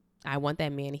 wow, I want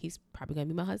that man. He's probably gonna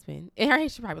be my husband. In her head,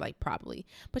 she's probably like, probably.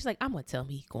 But she's like, I'm gonna tell him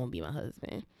he's gonna be my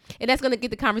husband, and that's gonna get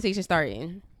the conversation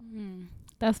starting.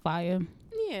 That's fire.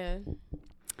 Yeah.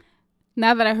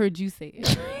 Now that I heard you say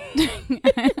it.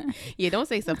 Yeah, don't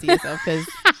say stuff to yourself, because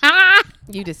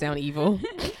you just sound evil.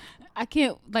 I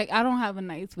can't, like, I don't have a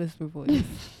nice whisper voice.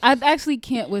 I actually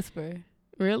can't whisper.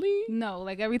 Really? No,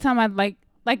 like every time I like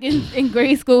in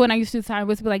grade school when I used to try and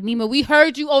whisper, like, Neema, we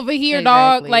heard you over here,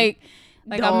 Exactly. dog. Like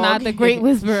I'm not the great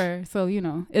whisperer. So, you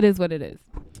know, it is what it is.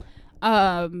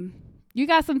 You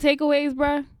got some takeaways,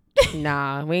 bruh?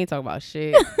 Nah, we ain't talking about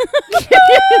shit.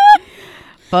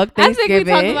 Fuck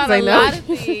Thanksgiving. I think we talked about a lot of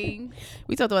things.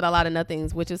 We talked about a lot of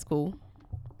nothings, which is cool.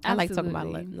 Absolutely. I like talking about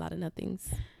a lot of nothings.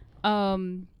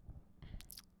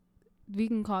 We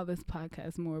can call this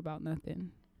podcast more about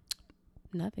nothing.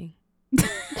 Nothing.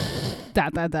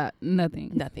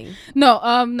 Nothing. Nothing.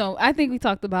 No, I think we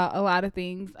talked about a lot of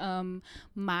things.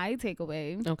 My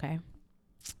takeaway. Okay.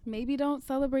 Maybe don't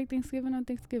celebrate Thanksgiving on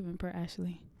Thanksgiving, per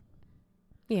Ashley.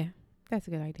 Yeah, that's a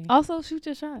good idea. Also, shoot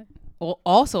your shot.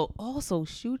 Also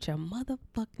shoot your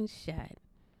motherfucking shot.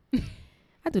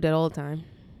 I do that all the time.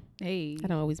 Hey. I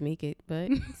don't always make it,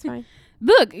 but it's fine.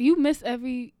 Look, you miss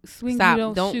every swing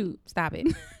you don't shoot. Stop it.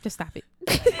 Just stop it.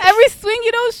 Every swing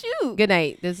you don't shoot. Good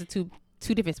night. Those are two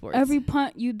different sports. Every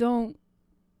punt you don't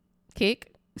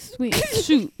kick. Swing.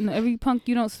 Shoot. No, every punt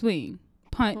you don't swing.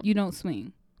 Punt you don't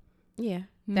swing. Yeah.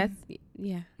 That's,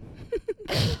 yeah.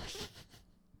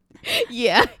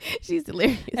 Yeah. She's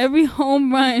hilarious. Every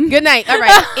home run. Good night. All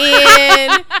right.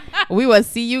 And we will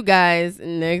see you guys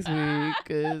next week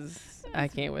because I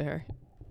can't with her.